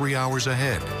 2 to 3 hours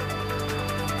ahead.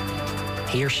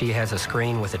 He or she has a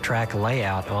screen with a track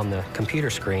layout on the computer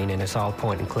screen, and it's all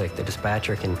point and click. The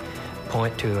dispatcher can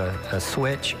point to a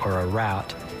switch or a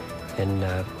route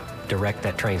and direct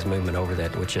that train's movement over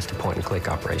that with just a point and click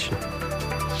operation.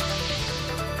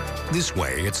 This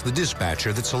way, it's the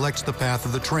dispatcher that selects the path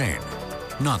of the train,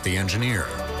 not the engineer.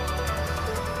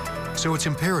 So it's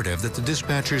imperative that the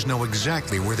dispatchers know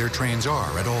exactly where their trains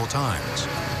are at all times.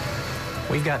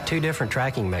 We've got 2 different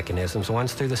tracking mechanisms.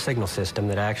 One's through the signal system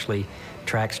that actually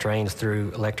tracks trains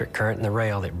through electric current in the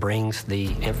rail that brings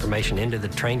the information into the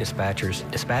train dispatcher's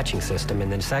dispatching system.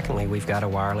 And then secondly, we've got a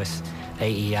wireless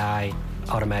AEI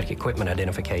automatic equipment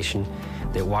identification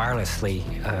that wirelessly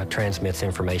transmits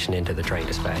information into the train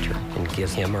dispatcher and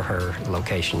gives him or her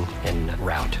location and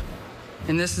route.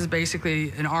 And this is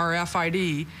basically an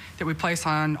RFID that we place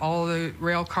on all the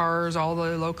rail cars, all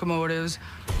the locomotives,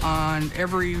 on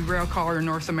every rail car in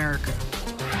North America.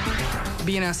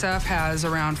 BNSF has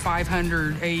around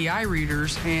 500 AEI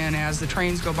readers, and as the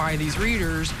trains go by these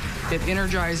readers, it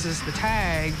energizes the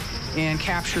tag and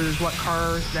captures what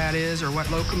car that is or what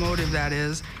locomotive that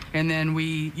is, and then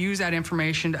we use that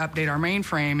information to update our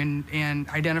mainframe and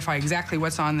identify exactly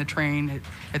what's on the train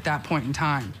at that point in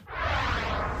time.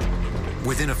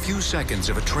 Within a few seconds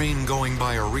of a train going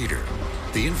by a reader,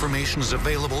 the information is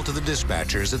available to the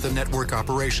dispatchers at the Network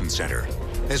Operations Center,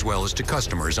 as well as to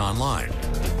customers online.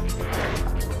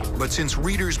 But since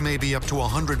readers may be up to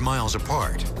 100 miles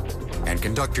apart, and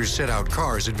conductors set out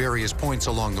cars at various points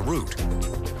along the route,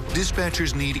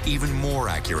 dispatchers need even more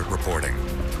accurate reporting.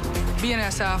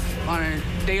 BNSF on a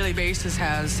daily basis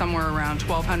has somewhere around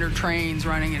 1,200 trains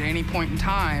running at any point in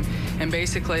time, and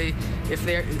basically, if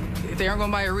they aren't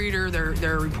going by a reader,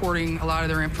 they're reporting a lot of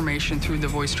their information through the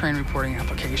voice train reporting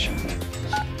application.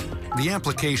 The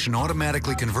application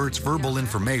automatically converts verbal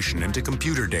information into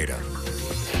computer data.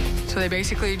 So they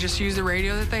basically just use the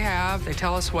radio that they have. They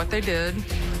tell us what they did.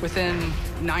 Within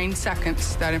 9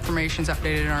 seconds, that information's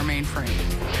updated in our mainframe.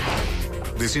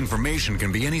 This information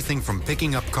can be anything from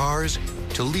picking up cars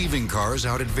to leaving cars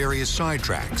out at various side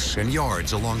tracks and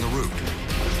yards along the route.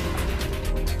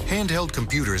 Handheld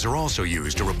computers are also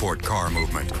used to report car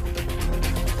movement.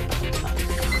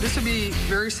 This would be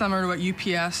very similar to what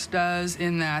UPS does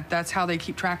in that that's how they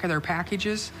keep track of their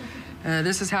packages.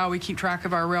 This is how we keep track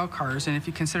of our rail cars. And if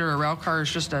you consider a rail car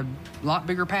is just a lot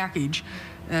bigger package,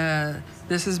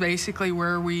 this is basically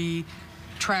where we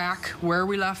track where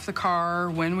we left the car,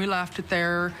 when we left it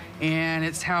there, and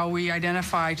it's how we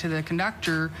identify to the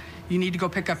conductor, you need to go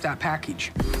pick up that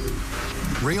package.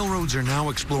 Railroads are now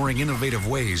exploring innovative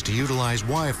ways to utilize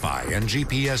Wi-Fi and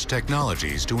GPS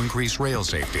technologies to increase rail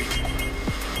safety.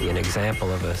 An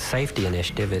example of a safety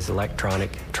initiative is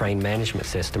Electronic Train Management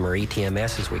System, or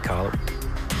ETMS as we call it.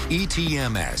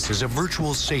 ETMS is a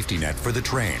virtual safety net for the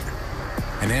train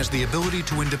and has the ability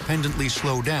to independently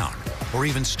slow down or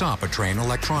even stop a train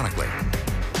electronically.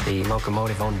 The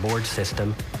locomotive on-board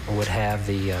system would have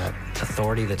the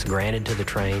authority that's granted to the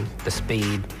train, the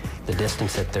speed, the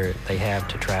distance that they have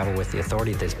to travel with the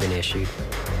authority that's been issued.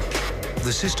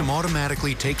 The system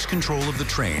automatically takes control of the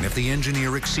train if the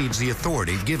engineer exceeds the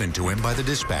authority given to him by the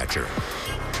dispatcher,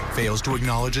 fails to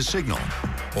acknowledge a signal,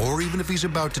 or even if he's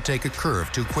about to take a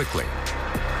curve too quickly.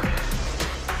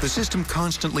 The system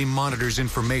constantly monitors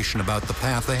information about the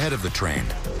path ahead of the train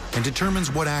and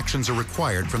determines what actions are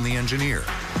required from the engineer.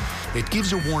 It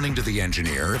gives a warning to the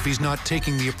engineer if he's not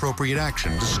taking the appropriate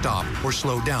action to stop or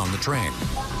slow down the train.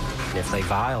 If they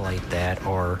violate that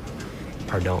or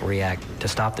don't react to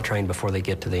stop the train before they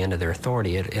get to the end of their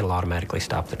authority, it'll automatically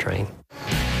stop the train.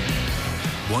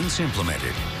 Once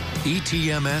implemented,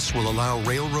 ETMS will allow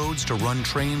railroads to run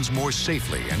trains more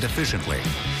safely and efficiently.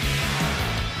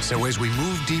 So as we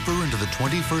move deeper into the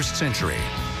 21st century,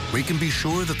 we can be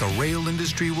sure that the rail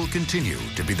industry will continue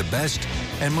to be the best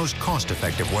and most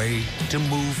cost-effective way to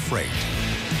move freight.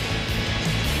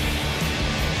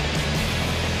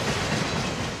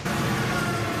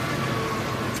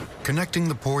 Connecting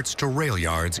the ports to rail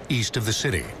yards east of the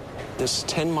city. This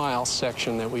 10-mile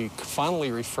section that we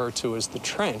finally refer to as the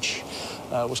trench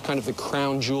was kind of the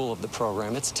crown jewel of the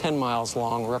program. It's 10 miles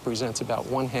long, represents about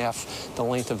 1/2 the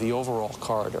length of the overall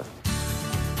corridor.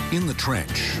 In the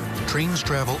trench, trains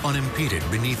travel unimpeded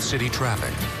beneath city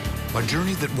traffic. A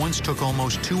journey that once took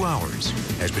almost 2 hours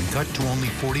has been cut to only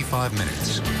 45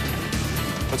 minutes.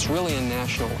 It's really a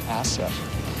national asset.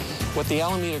 What the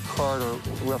Alameda Corridor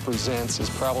represents is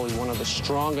probably one of the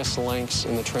strongest links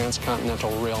in the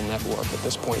transcontinental rail network at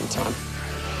this point in time.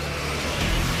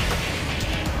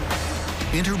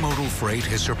 Intermodal freight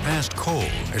has surpassed coal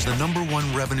as the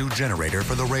 #1 revenue generator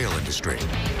for the rail industry.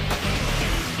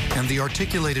 And the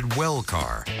articulated well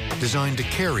car, designed to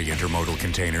carry intermodal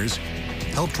containers,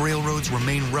 helped railroads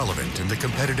remain relevant in the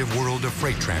competitive world of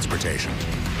freight transportation.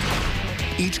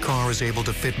 Each car is able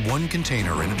to fit one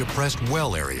container in a depressed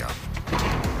well area,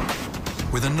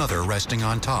 with another resting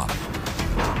on top.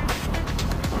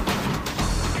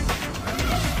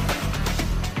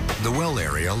 The well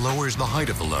area lowers the height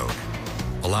of the load,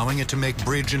 allowing it to make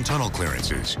bridge and tunnel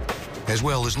clearances, as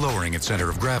well as lowering its center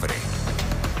of gravity.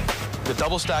 The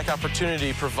double stack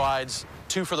opportunity provides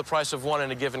 2 for the price of 1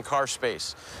 in a given car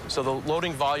space. So the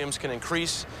loading volumes can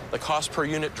increase, the cost per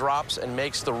unit drops, and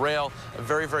makes the rail a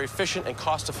very, very efficient and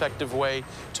cost-effective way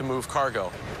to move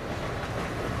cargo.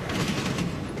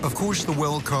 Of course, the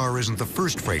well car isn't the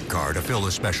first freight car to fill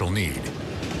a special need.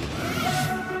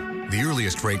 The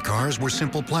earliest freight cars were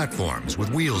simple platforms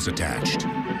with wheels attached.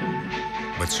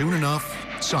 But soon enough,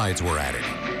 sides were added.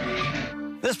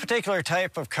 This particular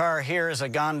type of car here is a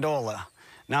gondola.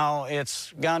 Now,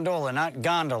 it's gondola, not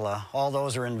gondola. All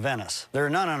those are in Venice. There are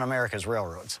none on America's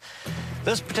railroads.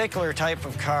 This particular type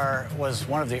of car was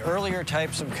one of the earlier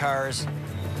types of cars.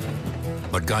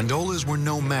 But gondolas were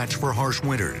no match for harsh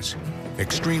winters,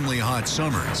 extremely hot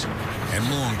summers, and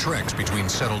long treks between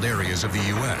settled areas of the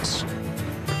U.S.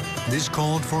 This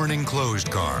called for an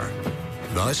enclosed car.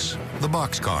 Thus, the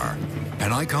boxcar,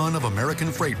 an icon of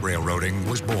American freight railroading,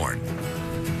 was born.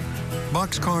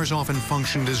 Boxcars often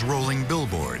functioned as rolling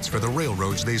billboards for the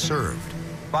railroads they served.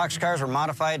 Boxcars were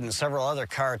modified in several other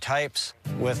car types.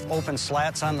 With open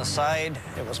slats on the side,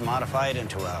 it was modified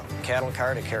into a cattle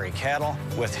car to carry cattle.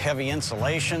 With heavy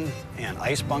insulation and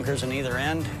ice bunkers on either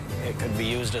end, it could be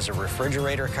used as a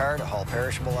refrigerator car to haul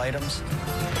perishable items.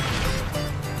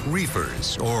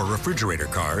 Reefers, or refrigerator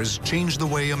cars, changed the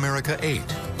way America ate.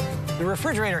 The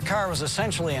refrigerator car was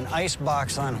essentially an ice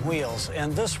box on wheels,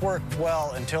 and this worked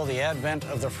well until the advent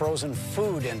of the frozen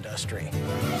food industry.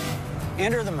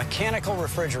 Enter the mechanical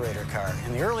refrigerator car.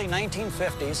 In the early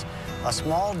 1950s, a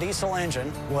small diesel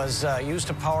engine was used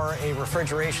to power a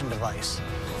refrigeration device.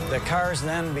 The cars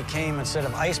then became, instead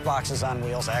of ice boxes on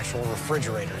wheels, actual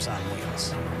refrigerators on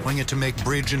wheels. Allowing it to make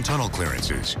bridge and tunnel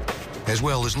clearances, as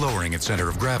well as lowering its center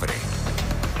of gravity.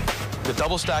 The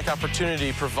double stack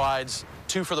opportunity provides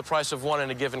 2 for the price of 1 in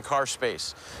a given car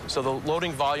space. So the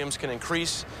loading volumes can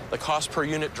increase, the cost per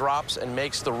unit drops, and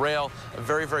makes the rail a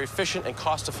very, very efficient and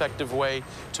cost-effective way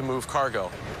to move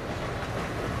cargo.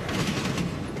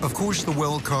 Of course, the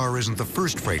well car isn't the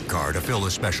first freight car to fill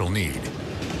a special need.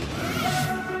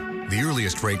 The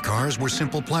earliest freight cars were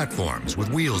simple platforms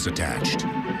with wheels attached.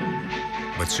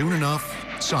 But soon enough,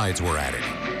 sides were added.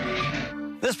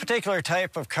 This particular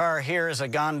type of car here is a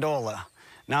gondola.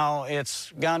 Now,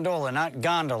 it's gondola, not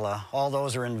gondola. All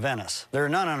those are in Venice. There are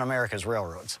none on America's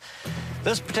railroads.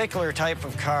 This particular type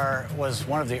of car was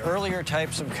one of the earlier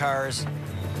types of cars.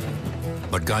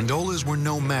 But gondolas were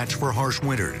no match for harsh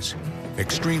winters,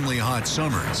 extremely hot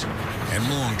summers, and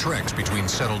long treks between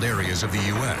settled areas of the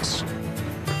U.S.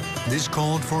 This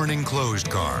called for an enclosed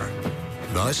car.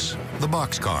 Thus, the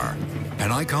boxcar,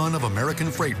 an icon of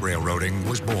American freight railroading,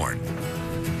 was born.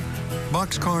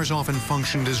 Boxcars often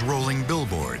functioned as rolling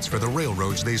billboards for the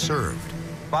railroads they served.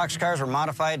 Boxcars were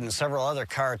modified in several other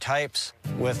car types.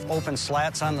 With open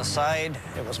slats on the side,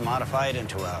 it was modified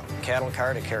into a cattle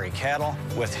car to carry cattle.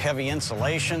 With heavy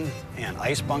insulation and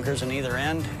ice bunkers on either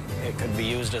end, it could be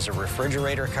used as a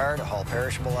refrigerator car to haul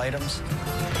perishable items.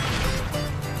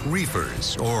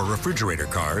 Reefers, or refrigerator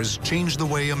cars, changed the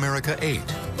way America ate.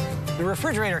 The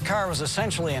refrigerator car was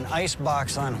essentially an ice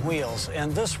box on wheels,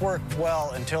 and this worked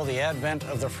well until the advent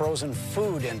of the frozen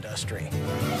food industry.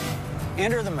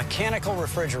 Enter the mechanical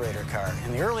refrigerator car.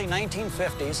 In the early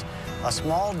 1950s, a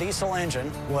small diesel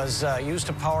engine was used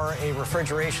to power a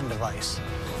refrigeration device.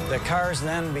 The cars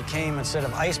then became, instead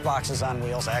of ice boxes on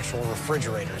wheels, actual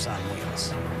refrigerators on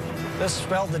wheels. This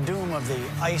spelled the doom of the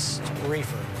iced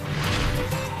reefer.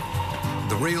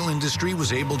 The rail industry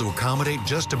was able to accommodate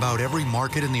just about every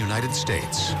market in the United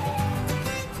States.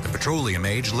 The petroleum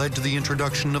age led to the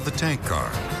introduction of the tank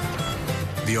car.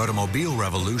 The automobile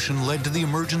revolution led to the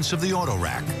emergence of the auto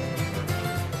rack.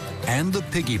 And the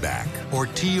piggyback, or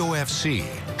TOFC,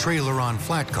 trailer on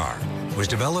flat car, was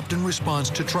developed in response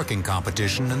to trucking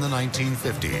competition in the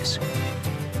 1950s.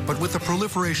 But with the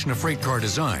proliferation of freight car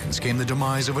designs came the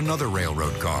demise of another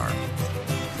railroad car,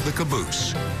 the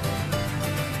caboose.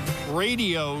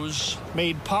 Radios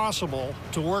made possible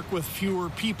to work with fewer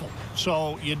people.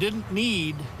 So you didn't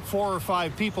need 4 or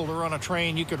 5 people to run a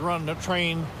train. You could run a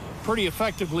train pretty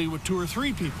effectively with 2 or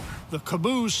 3 people. The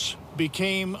caboose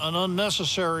became an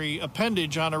unnecessary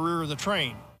appendage on the rear of the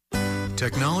train.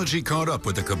 Technology caught up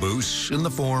with the caboose in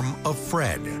the form of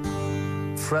FRED.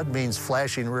 FRED means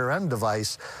flashing rear end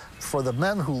device. For the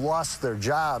men who lost their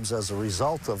jobs as a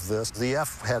result of this, the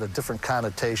F had a different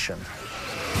connotation.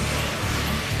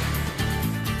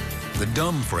 The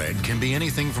dumb FRED can be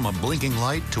anything from a blinking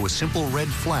light to a simple red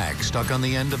flag stuck on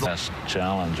the end of the... Best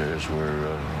Challengers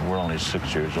were only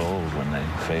 6 years old when they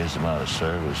phased them out of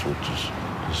service, which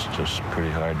is just pretty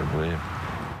hard to believe.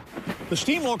 The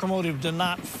steam locomotive did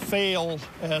not fail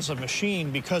as a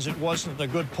machine because it wasn't a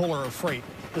good puller of freight.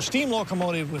 The steam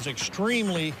locomotive was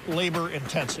extremely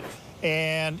labor-intensive,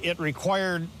 and it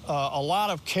required a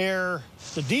lot of care.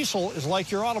 The diesel is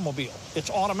like your automobile. It's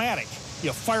automatic.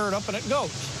 You fire it up and it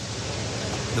goes.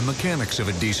 The mechanics of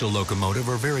a diesel locomotive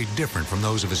are very different from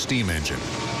those of a steam engine.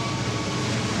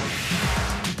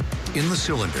 In the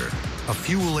cylinder, a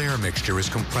fuel-air mixture is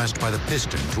compressed by the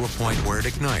piston to a point where it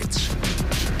ignites.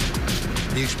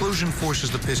 The explosion forces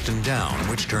the piston down,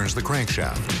 which turns the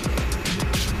crankshaft.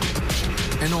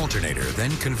 An alternator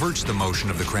then converts the motion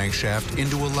of the crankshaft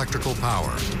into electrical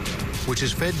power, which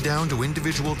is fed down to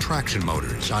individual traction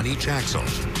motors on each axle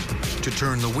to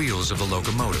turn the wheels of the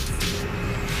locomotive.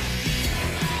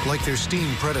 Like their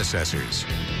steam predecessors,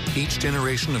 each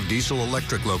generation of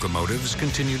diesel-electric locomotives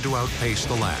continued to outpace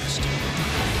the last.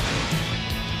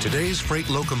 Today's freight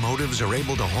locomotives are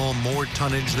able to haul more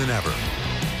tonnage than ever.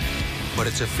 But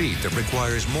it's a feat that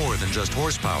requires more than just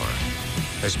horsepower,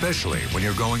 especially when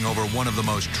you're going over one of the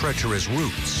most treacherous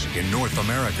routes in North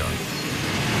America.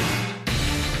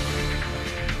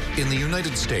 In the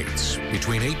United States,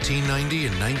 between 1890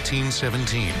 and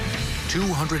 1917,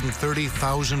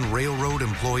 230,000 railroad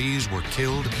employees were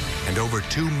killed and over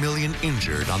 2 million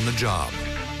injured on the job.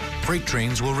 Freight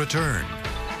trains will return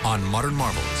on Modern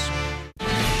Marvels.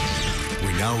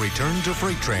 We now return to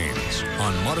freight trains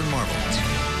on Modern Marvels.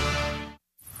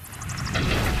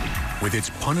 With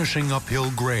its punishing uphill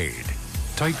grade,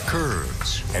 tight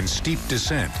curves, and steep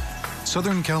descent,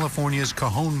 Southern California's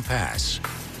Cajon Pass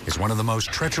is one of the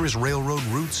most treacherous railroad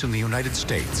routes in the United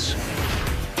States.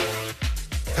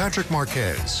 Patrick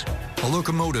Marquez, a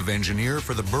locomotive engineer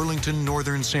for the Burlington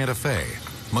Northern Santa Fe,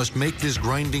 must make this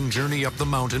grinding journey up the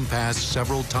mountain pass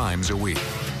several times a week.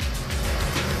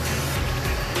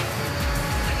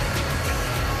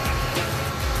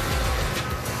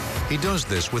 He does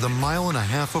this with 1.5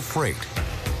 miles of freight,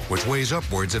 which weighs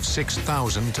upwards of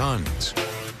 6,000 tons,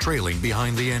 trailing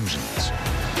behind the engines.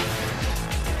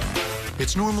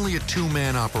 It's normally a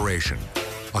two-man operation,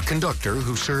 a conductor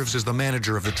who serves as the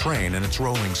manager of the train and its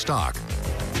rolling stock,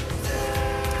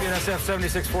 BNSF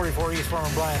 7644 East Farm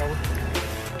and Bryant, over.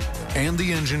 And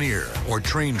the engineer, or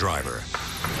train driver.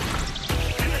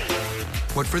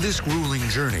 But for this grueling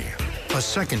journey, a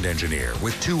second engineer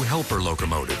with 2 helper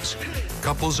locomotives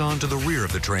couples onto the rear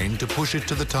of the train to push it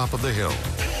to the top of the hill.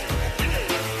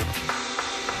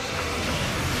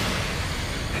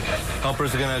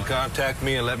 Helpers are going to contact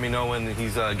me and let me know when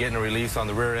he's getting a release on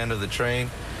the rear end of the train,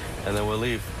 and then we'll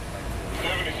leave.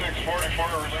 7644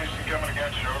 release coming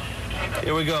against you.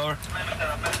 Here we go.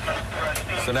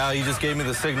 So now he just gave me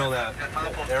the signal that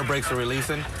air brakes are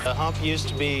releasing. The hump used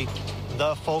to be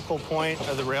the focal point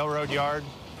of the railroad yard.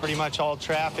 Pretty much all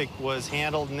traffic was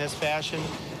handled in this fashion.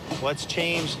 What's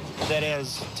changed that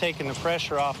has taken the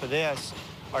pressure off of this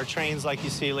are trains like you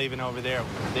see leaving over there.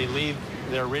 They leave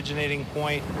their originating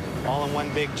point all in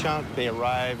one big chunk. They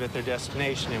arrive at their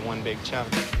destination in one big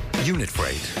chunk. Unit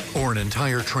freight, or an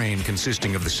entire train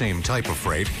consisting of the same type of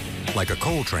freight, like a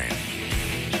coal train,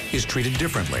 is treated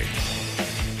differently,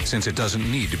 since it doesn't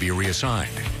need to be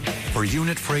reassigned. For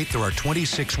unit freight, there are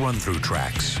 26 run-through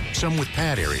tracks, some with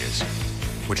pad areas,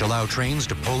 which allow trains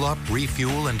to pull up,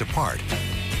 refuel, and depart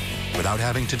without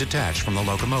having to detach from the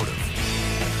locomotive.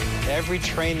 Every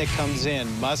train that comes in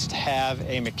must have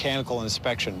a mechanical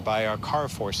inspection by our car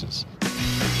forces.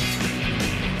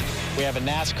 We have a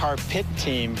NASCAR pit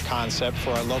team concept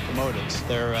for our locomotives.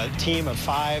 They're a team of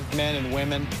 5 men and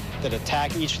women that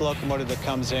attack each locomotive that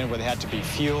comes in, where they have to be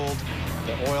fueled,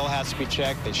 the oil has to be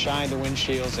checked, they shine the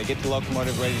windshields, they get the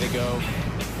locomotive ready to go.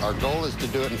 Our goal is to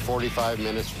do it in 45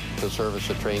 minutes to service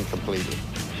the train completely.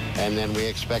 And then we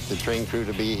expect the train crew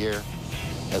to be here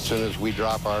as soon as we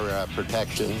drop our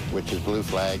protection, which is blue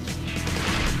flags.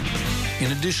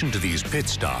 In addition to these pit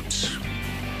stops,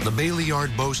 the Bailey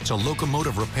Yard boasts a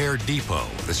locomotive repair depot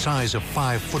the size of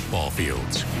 5 football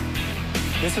fields.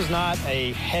 This is not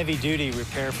a heavy-duty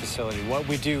repair facility. What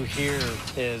we do here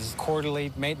is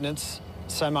quarterly maintenance,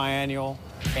 semi-annual,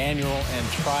 annual, and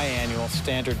tri-annual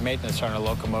standard maintenance on our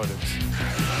locomotives.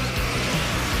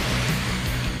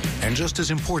 And just as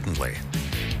importantly,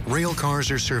 rail cars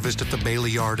are serviced at the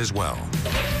Bailey Yard as well.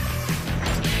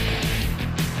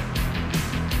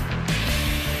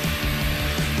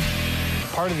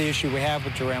 Part of the issue we have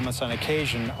with derailments on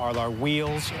occasion are our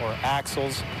wheels or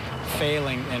axles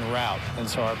failing en route. And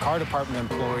so our car department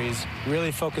employees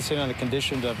really focus in on the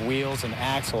condition of wheels and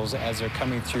axles as they're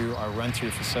coming through our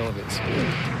run-through facilities.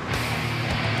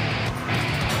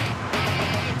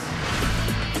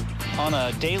 On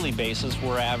a daily basis,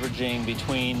 we're averaging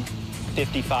between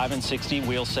 55 and 60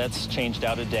 wheel sets changed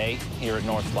out a day here at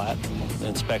North Platte. We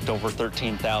inspect over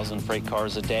 13,000 freight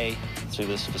cars a day through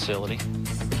this facility.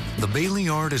 The Bailey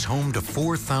Yard is home to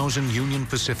 4,000 Union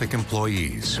Pacific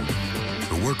employees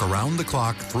who work around the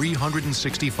clock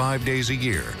 365 days a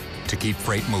year to keep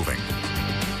freight moving.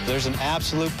 There's an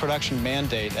absolute production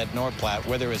mandate at North Platte,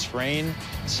 whether it's rain,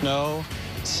 snow,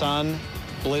 sun,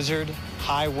 blizzard,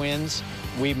 high winds.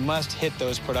 We must hit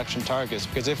those production targets,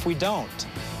 because if we don't,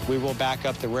 we will back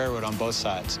up the railroad on both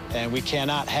sides. And we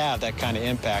cannot have that kind of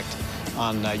impact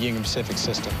on Union Pacific's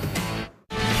system.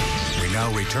 We now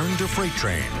return to freight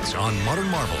trains on Modern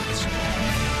Marvels.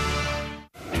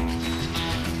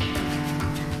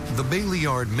 The Bailey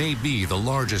Yard may be the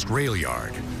largest rail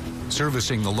yard,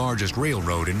 servicing the largest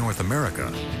railroad in North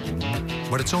America,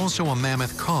 but it's also a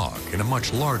mammoth cog in a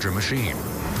much larger machine.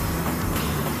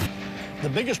 The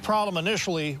biggest problem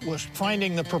initially was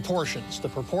finding the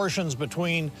proportions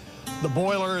between the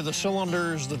boiler, the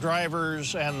cylinders, the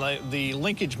drivers, and the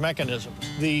linkage mechanisms.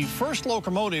 The first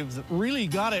locomotive that really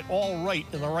got it all right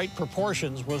in the right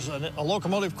proportions was a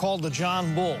locomotive called the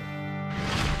John Bull.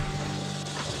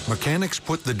 Mechanics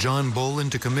put the John Bull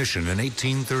into commission in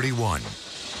 1831,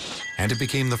 and it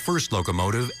became the first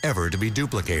locomotive ever to be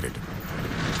duplicated.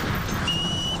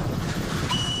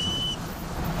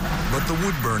 But the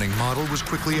wood-burning model was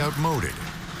quickly outmoded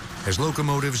as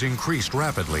locomotives increased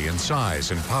rapidly in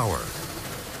size and power.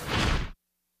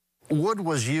 Wood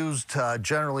was used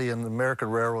generally in American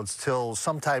railroads till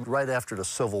sometime right after the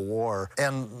Civil War.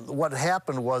 And what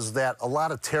happened was that a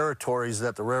lot of territories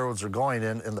that the railroads are going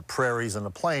in the prairies and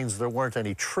the plains, there weren't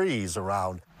any trees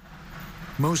around.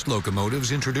 Most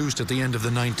locomotives introduced at the end of the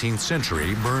 19th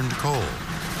century burned coal.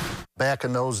 Back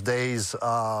in those days,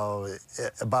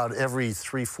 about every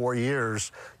 3-4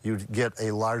 years, you'd get a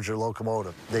larger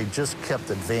locomotive. They just kept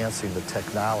advancing the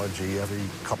technology every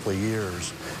couple of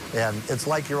years. And it's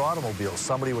like your automobile.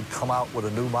 Somebody would come out with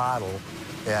a new model,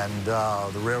 and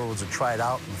the railroads would try it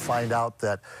out and find out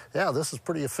that, yeah, this is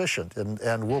pretty efficient,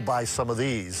 and we'll buy some of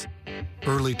these.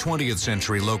 Early 20th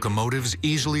century locomotives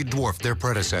easily dwarfed their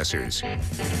predecessors.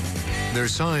 Their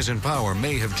size and power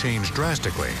may have changed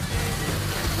drastically.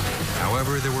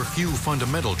 However, there were few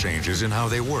fundamental changes in how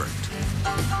they worked.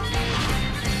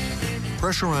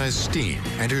 Pressurized steam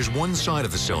enters one side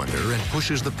of the cylinder and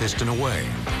pushes the piston away.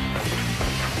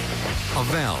 A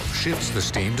valve shifts the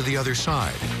steam to the other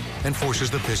side and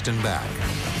forces the piston back.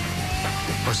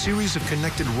 A series of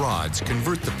connected rods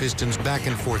convert the piston's back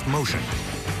and forth motion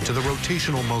to the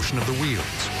rotational motion of the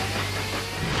wheels.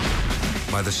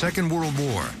 By the Second World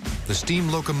War, the steam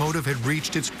locomotive had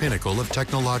reached its pinnacle of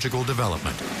technological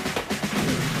development.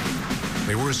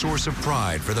 They were a source of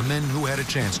pride for the men who had a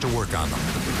chance to work on them.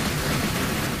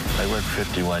 I worked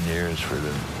 51 years for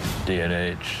the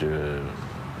D&H,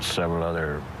 several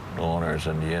other owners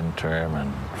in the interim,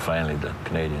 and finally the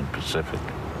Canadian Pacific.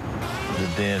 The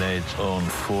D&H owned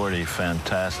 40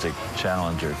 fantastic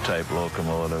Challenger-type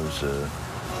locomotives.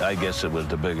 I guess it was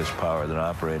the biggest power that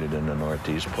operated in the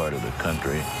northeast part of the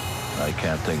country. I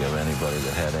can't think of anybody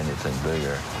that had anything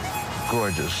bigger.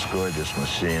 Gorgeous, gorgeous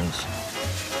machines.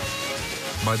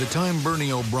 By the time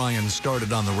Bernie O'Brien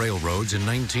started on the railroads in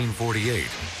 1948,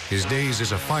 his days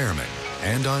as a fireman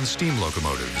and on steam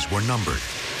locomotives were numbered.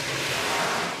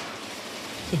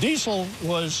 The diesel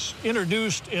was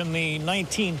introduced in the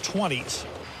 1920s.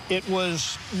 It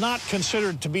was not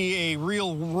considered to be a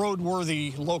real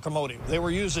roadworthy locomotive. They were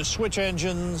used as switch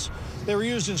engines, they were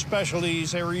used in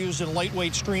specialties, they were used in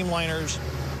lightweight streamliners,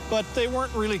 but they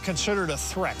weren't really considered a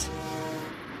threat.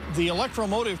 The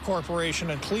Electromotive Corporation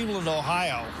in Cleveland,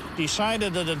 Ohio,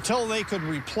 decided that until they could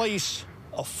replace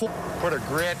a full... Put a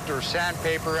grit or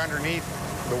sandpaper underneath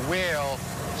the wheel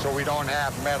so we don't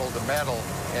have metal to metal,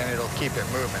 and it'll keep it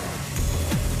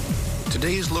moving.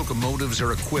 Today's locomotives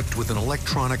are equipped with an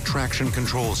electronic traction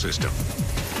control system.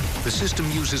 The system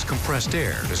uses compressed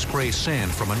air to spray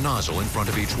sand from a nozzle in front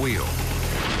of each wheel.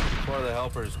 For the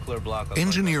helpers, clear block.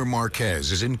 Engineer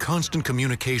Marquez is in constant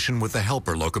communication with the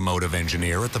helper locomotive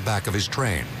engineer at the back of his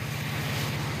train.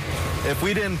 If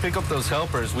we didn't pick up those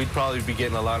helpers, we'd probably be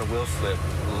getting a lot of wheel slip.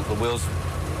 The wheels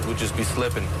would just be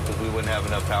slipping because we wouldn't have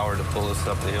enough power to pull us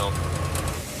up the hill.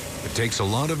 It takes a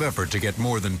lot of effort to get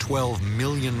more than 12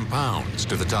 million pounds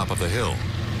to the top of the hill.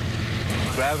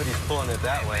 Gravity's pulling it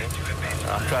that way.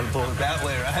 I'm trying to pull it that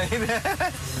way, right?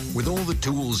 With all the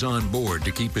tools on board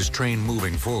to keep his train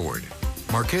moving forward,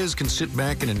 Marquez can sit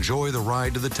back and enjoy the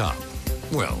ride to the top.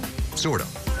 Well, sort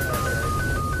of.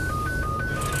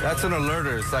 That's an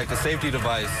alerter. It's like a safety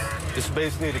device. It's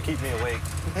basically to keep me awake.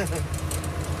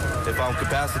 If I'm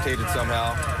capacitated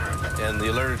somehow and the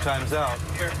alerter times out,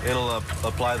 it'll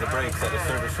apply the brakes at a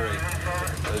service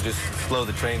rate. It'll just slow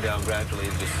the train down gradually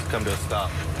and just come to a stop.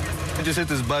 I just hit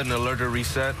this button, alerter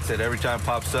resets, and every time it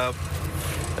pops up.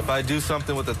 If I do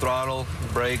something with the throttle,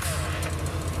 brakes,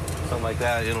 something like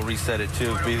that, it'll reset it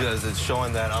too, because it's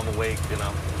showing that I'm awake, you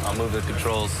know, I'm moving the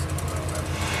controls.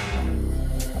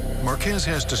 Marquez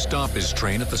has to stop his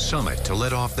train at the summit to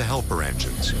let off the helper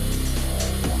engines.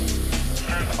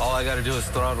 All I gotta do is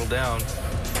throttle down,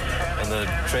 and the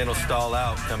train will stall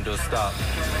out, come to a stop.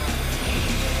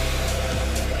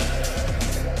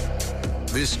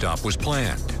 This stop was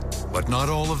planned, but not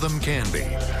all of them can be.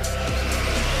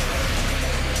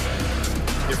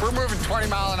 If we're moving 20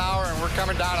 miles an hour and we're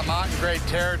coming down a mountain grade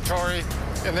territory,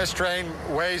 and this train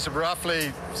weighs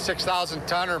roughly 6,000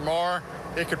 ton or more,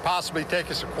 it could possibly take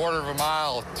us a quarter of a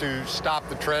mile to stop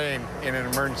the train in an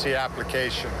emergency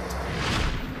application.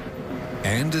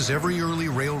 And as every early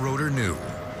railroader knew,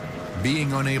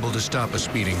 being unable to stop a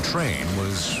speeding train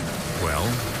was, well,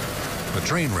 a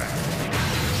train wreck.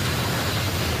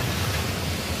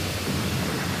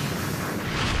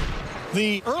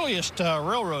 The earliest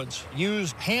railroads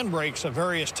used handbrakes of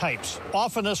various types.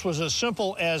 Often this was as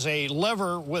simple as a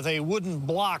lever with a wooden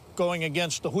block going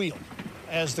against the wheel.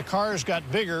 As the cars got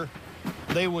bigger,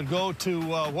 they would go to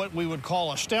what we would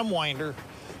call a stem winder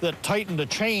that tightened a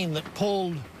chain that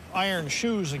pulled iron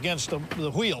shoes against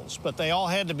the wheels, but they all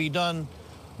had to be done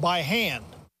by hand.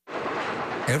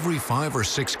 Every 5 or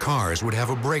 6 cars would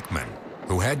have a brakeman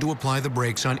who had to apply the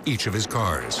brakes on each of his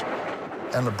cars.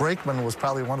 And the brakeman was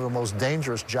probably one of the most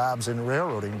dangerous jobs in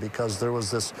railroading because there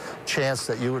was this chance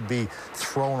that you would be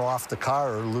thrown off the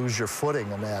car or lose your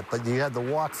footing and that. But you had to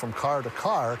walk from car to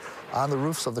car on the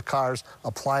roofs of the cars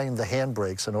applying the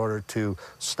handbrakes in order to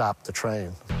stop the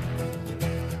train.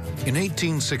 In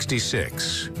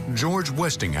 1866, George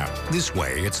Westinghouse. This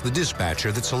way, it's the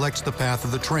dispatcher that selects the path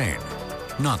of the train,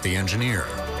 not the engineer.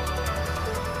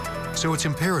 So it's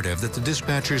imperative that the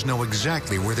dispatchers know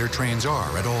exactly where their trains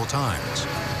are at all times.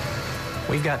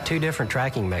 We've got 2 different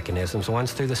tracking mechanisms.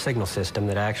 One's through the signal system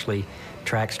that actually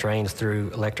tracks trains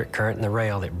through electric current in the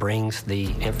rail that brings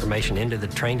the information into the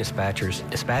train dispatcher's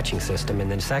dispatching system. And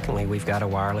then secondly, we've got a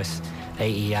wireless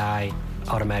AEI,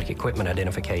 automatic equipment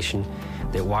identification,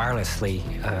 that wirelessly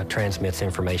transmits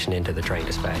information into the train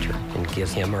dispatcher and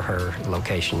gives him or her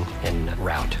location and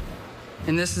route.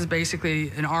 And this is basically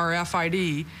an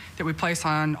RFID that we place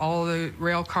on all the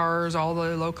rail cars, all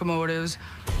the locomotives,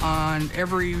 on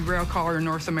every rail car in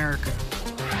North America.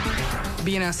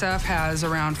 BNSF has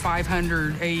around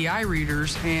 500 AEI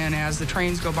readers, and as the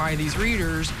trains go by these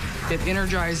readers, it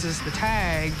energizes the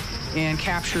tag and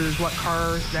captures what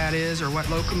car that is or what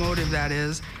locomotive that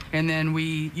is, and then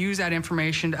we use that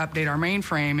information to update our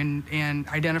mainframe and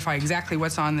identify exactly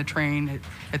what's on the train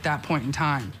at that point in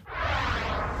time.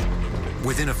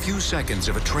 Within a few seconds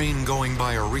of a train going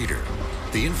by a reader,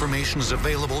 the information is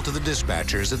available to the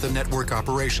dispatchers at the Network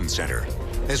Operations Center,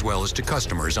 as well as to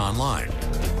customers online.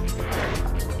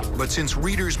 But since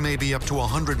readers may be up to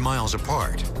 100 miles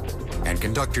apart, and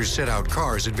conductors set out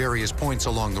cars at various points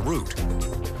along the route,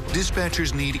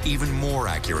 dispatchers need even more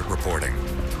accurate reporting.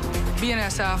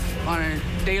 BNSF on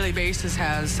a daily basis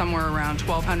has somewhere around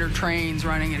 1,200 trains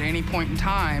running at any point in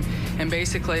time, and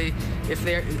basically, if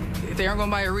they aren't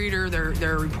going by a reader,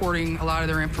 they're reporting a lot of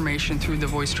their information through the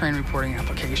voice train reporting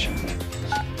application.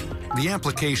 The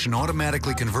application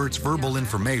automatically converts verbal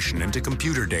information into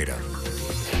computer data.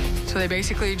 So they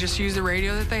basically just use the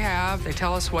radio that they have. They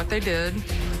tell us what they did.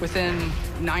 Within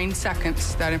 9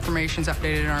 seconds, that information's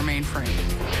updated in our mainframe.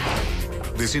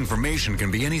 This information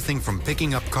can be anything from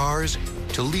picking up cars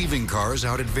to leaving cars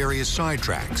out at various side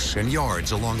tracks and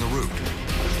yards along the route.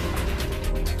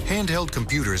 Handheld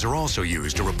computers are also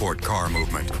used to report car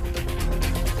movement.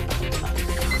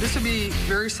 This would be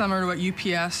very similar to what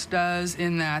UPS does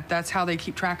in that that's how they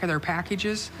keep track of their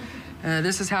packages.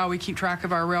 This is how we keep track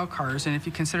of our rail cars, and if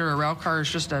you consider a rail car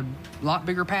is just a lot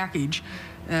bigger package,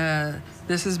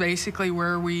 this is basically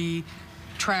where we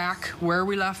track where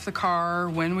we left the car,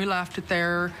 when we left it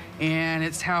there, and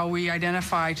it's how we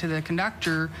identify to the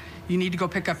conductor, you need to go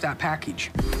pick up that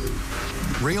package.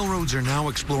 Railroads are now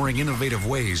exploring innovative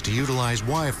ways to utilize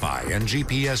Wi-Fi and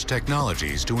GPS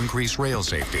technologies to increase rail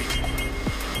safety.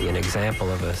 An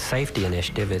example of a safety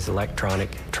initiative is Electronic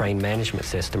Train Management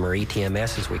System, or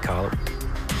ETMS as we call it.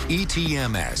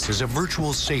 ETMS is a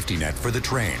virtual safety net for the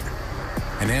train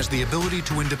and has the ability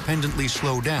to independently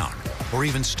slow down or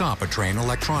even stop a train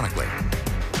electronically.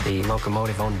 The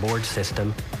locomotive on-board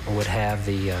system would have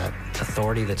the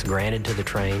authority that's granted to the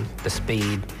train, the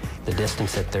speed, the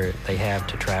distance that they have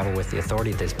to travel with the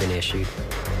authority that's been issued.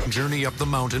 Journey up the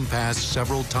mountain pass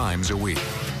several times a week.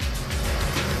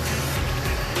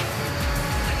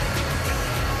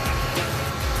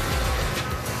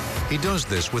 He does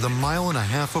this with 1.5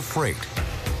 miles of freight,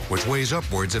 which weighs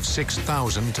upwards of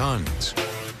 6,000 tons,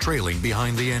 trailing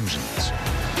behind the engines.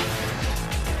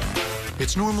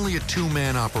 It's normally a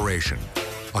 2-man operation,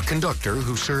 a conductor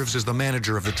who serves as the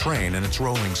manager of the train and its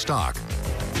rolling stock,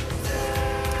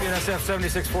 BNSF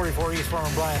 7644 East Farm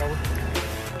and Bryant, over.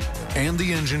 and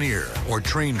the engineer or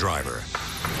train driver.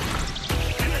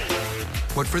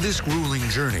 But for this grueling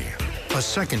journey, a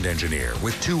second engineer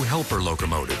with 2 helper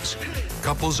locomotives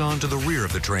couples onto the rear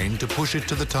of the train to push it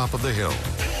to the top of the hill.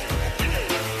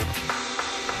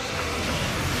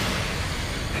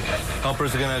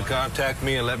 Helpers are going to contact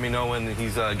me and let me know when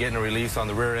he's getting a release on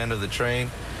the rear end of the train,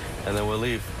 and then we'll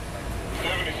leave.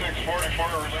 7644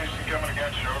 release coming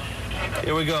against you.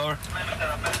 Here we go.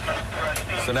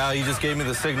 So now he just gave me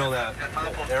the signal that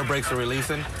air brakes are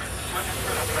releasing.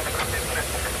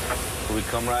 So we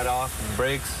come right off,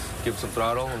 brakes, give some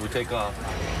throttle, and we take off.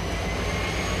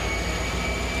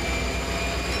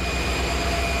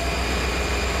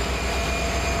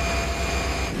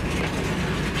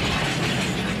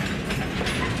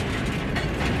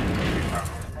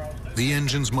 The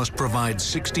engines must provide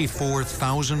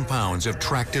 64,000 pounds of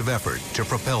tractive effort to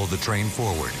propel the train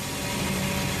forward.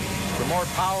 The more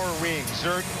power we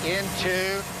exert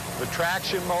into the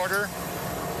traction motor,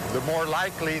 the more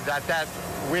likely that that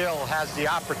wheel has the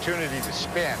opportunity to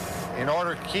spin. In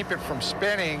order to keep it from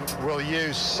spinning, we'll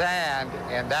use sand,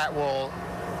 and that will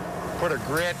put a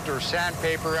grit or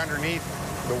sandpaper underneath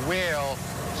the wheel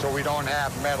so we don't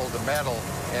have metal to metal,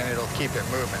 and it'll keep it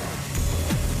moving.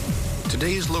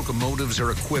 Today's locomotives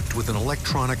are equipped with an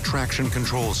electronic traction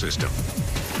control system.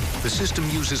 The system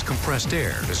uses compressed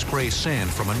air to spray sand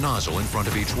from a nozzle in front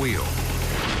of each wheel.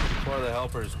 One of the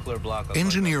helpers, clear block.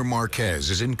 Engineer Marquez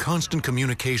is in constant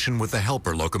communication with the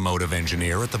helper locomotive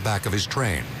engineer at the back of his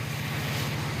train.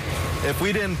 If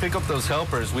we didn't pick up those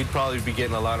helpers, we'd probably be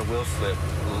getting a lot of wheel slip.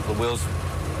 The wheels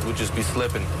would just be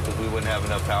slipping because we wouldn't have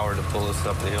enough power to pull us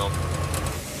up the hill.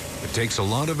 It takes a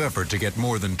lot of effort to get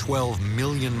more than 12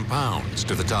 million pounds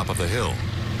to the top of the hill.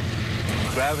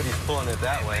 Gravity's pulling it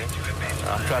that way.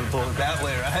 I'm trying to pull it that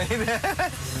way, right?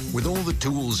 With all the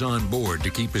tools on board to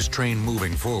keep his train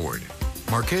moving forward,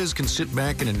 Marquez can sit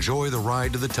back and enjoy the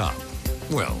ride to the top.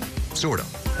 Well, sort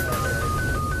of.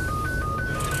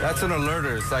 That's an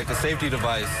alerter. It's like a safety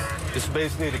device. It's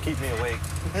basically to keep me awake.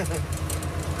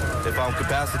 If I'm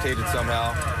capacitated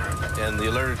somehow and the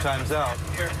alerter times out,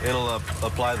 it'll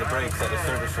apply the brakes at a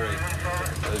service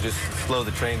rate. It'll just slow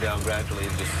the train down gradually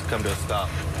and just come to a stop.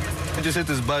 I just hit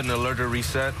this button, alerter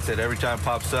resets. It every time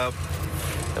pops up.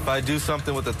 If I do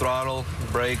something with the throttle,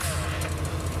 brakes,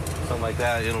 something like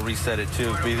that, it'll reset it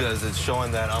too because it's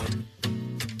showing that I'm...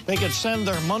 They could send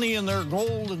their money and their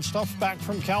gold and stuff back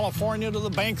from California to the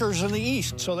bankers in the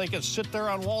East so they could sit there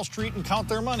on Wall Street and count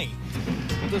their money.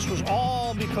 This was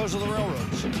all because of the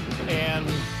railroads. And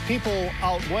people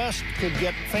out west could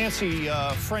get fancy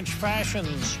French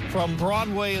fashions from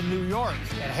Broadway in New York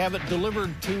and have it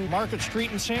delivered to Market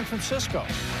Street in San Francisco.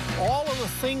 All of the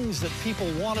things that people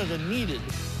wanted and needed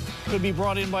could be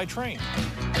brought in by train.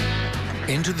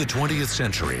 Into the 20th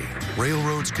century,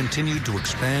 railroads continued to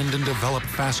expand and develop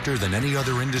faster than any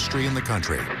other industry in the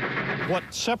country. What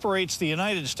separates the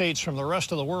United States from the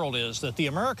rest of the world is that the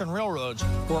American railroads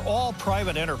were all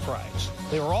private enterprise.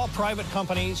 They were all private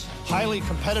companies, highly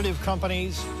competitive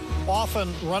companies,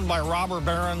 often run by robber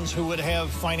barons who would have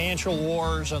financial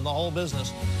wars and the whole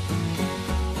business.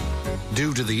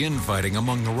 Due to the infighting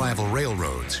among the rival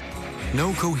railroads,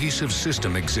 no cohesive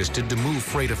system existed to move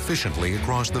freight efficiently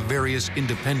across the various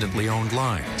independently owned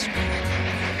lines.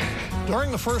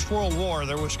 During the First World War,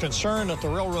 there was concern that the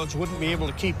railroads wouldn't be able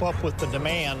to keep up with the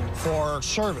demand for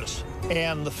service.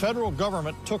 And the federal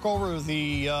government took over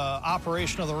the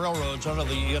operation of the railroads under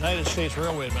the United States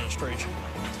Railway Administration.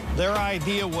 Their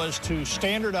idea was to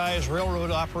standardize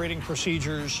railroad operating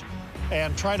procedures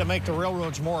and try to make the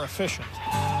railroads more efficient.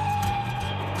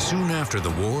 Soon after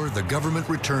the war, the government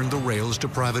returned the rails to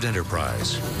private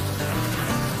enterprise.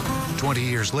 20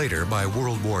 years later, by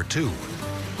World War II,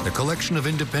 the collection of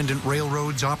independent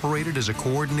railroads operated as a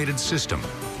coordinated system,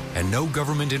 and no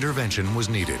government intervention was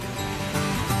needed.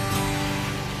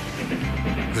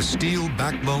 The steel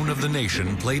backbone of the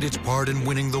nation played its part in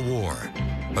winning the war,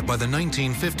 but by the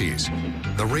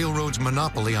 1950s, the railroad's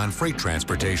monopoly on freight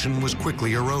transportation was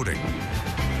quickly eroding.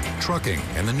 Trucking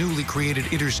and the newly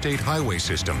created interstate highway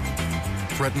system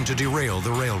threatened to derail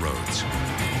the railroads.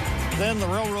 Then the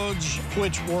railroads,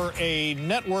 which were a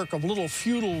network of little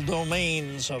feudal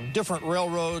domains of different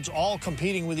railroads, all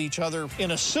competing with each other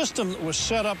in a system that was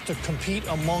set up to compete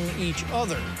among each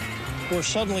other, were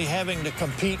suddenly having to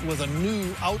compete with a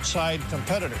new outside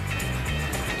competitor.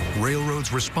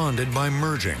 Railroads responded by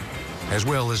merging, as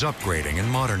well as upgrading and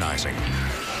modernizing.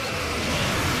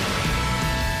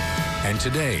 And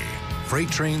today, freight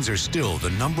trains are still the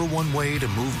 #1 way to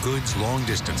move goods long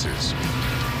distances.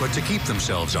 But to keep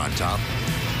themselves on top,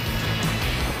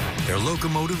 their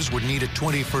locomotives would need a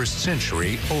 21st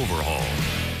century overhaul.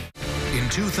 In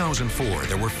 2004,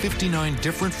 there were 59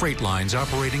 different freight lines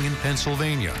operating in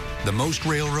Pennsylvania, the most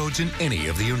railroads in any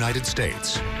of the United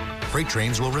States. Freight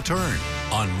trains will return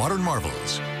on Modern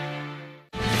Marvels.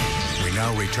 We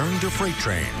now return to freight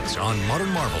trains on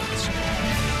Modern Marvels.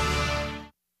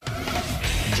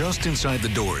 Just inside the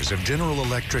doors of General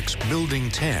Electric's Building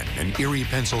 10 in Erie,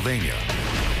 Pennsylvania,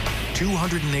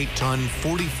 208-ton,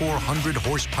 4,400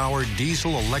 horsepower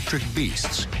diesel-electric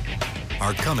beasts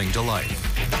are coming to life.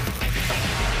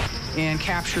 And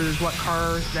captures what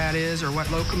car that is or what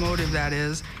locomotive that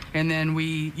is, and then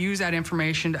we use that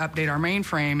information to update our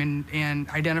mainframe and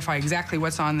identify exactly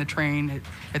what's on the train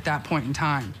at that point in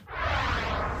time.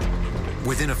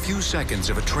 Within a few seconds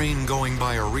of a train going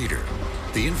by a reader,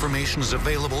 the information is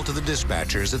available to the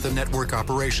dispatchers at the Network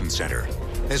Operations Center,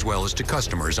 as well as to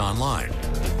customers online.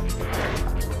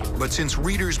 But since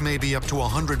readers may be up to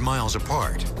 100 miles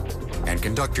apart, and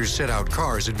conductors set out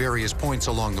cars at various points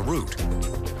along the route,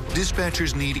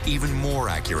 dispatchers need even more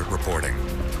accurate reporting.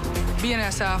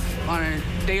 BNSF on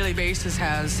a daily basis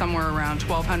has somewhere around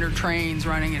 1,200 trains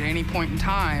running at any point in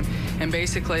time, and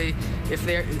basically, if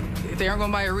they aren't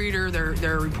going by a reader,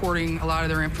 they're reporting a lot of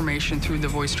their information through the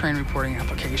voice train reporting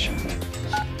application.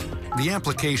 The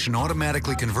application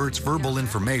automatically converts verbal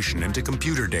information into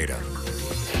computer data.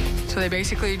 So they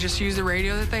basically just use the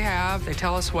radio that they have. They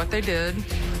tell us what they did.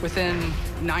 Within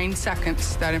 9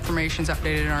 seconds, that information's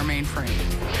updated in our mainframe.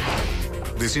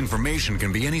 This information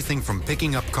can be anything from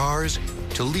picking up cars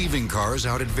to leaving cars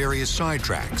out at various side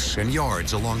tracks and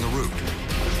yards along the route.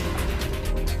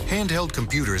 Handheld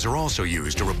computers are also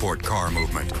used to report car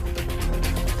movement.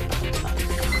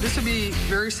 This would be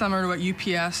very similar to what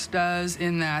UPS does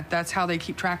in that that's how they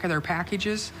keep track of their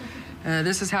packages.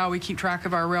 This is how we keep track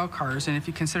of our rail cars, and if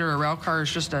you consider a rail car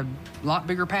is just a lot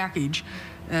bigger package,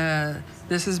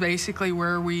 this is basically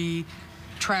where we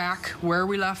track where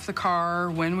we left the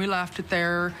car, when we left it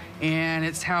there, and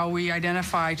it's how we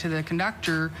identify to the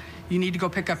conductor, you need to go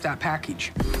pick up that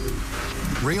package.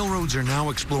 Railroads are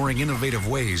now exploring innovative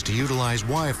ways to utilize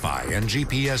Wi-Fi and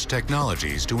GPS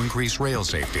technologies to increase rail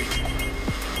safety.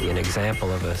 An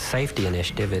example of a safety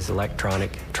initiative is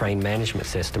Electronic Train Management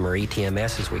System, or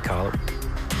ETMS as we call it.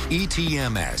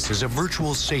 ETMS is a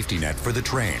virtual safety net for the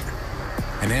train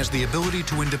and has the ability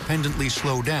to independently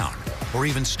slow down or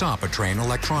even stop a train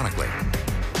electronically.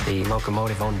 The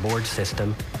locomotive on-board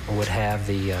system would have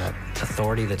the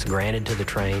authority that's granted to the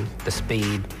train, the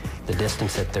speed, the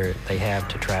distance that they have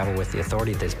to travel with the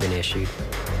authority that's been issued.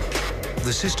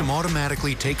 The system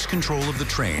automatically takes control of the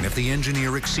train if the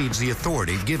engineer exceeds the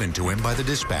authority given to him by the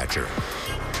dispatcher,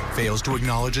 fails to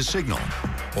acknowledge a signal,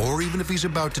 or even if he's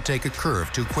about to take a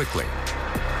curve too quickly.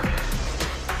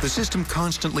 The system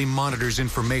constantly monitors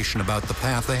information about the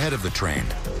path ahead of the train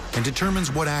and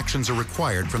determines what actions are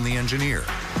required from the engineer.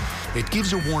 It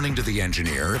gives a warning to the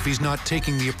engineer if he's not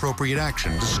taking the appropriate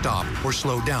action to stop or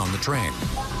slow down the train.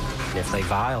 If they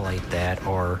violate that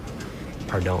or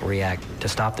don't react to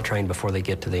stop the train before they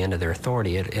get to the end of their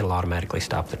authority, it'll automatically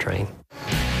stop the train.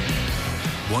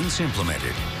 Once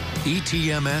implemented,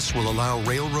 ETMS will allow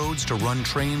railroads to run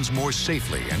trains more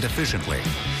safely and efficiently.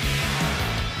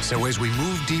 So as we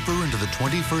move deeper into the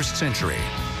 21st century,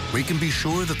 we can be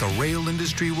sure that the rail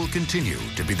industry will continue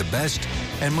to be the best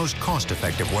and most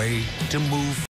cost-effective way to move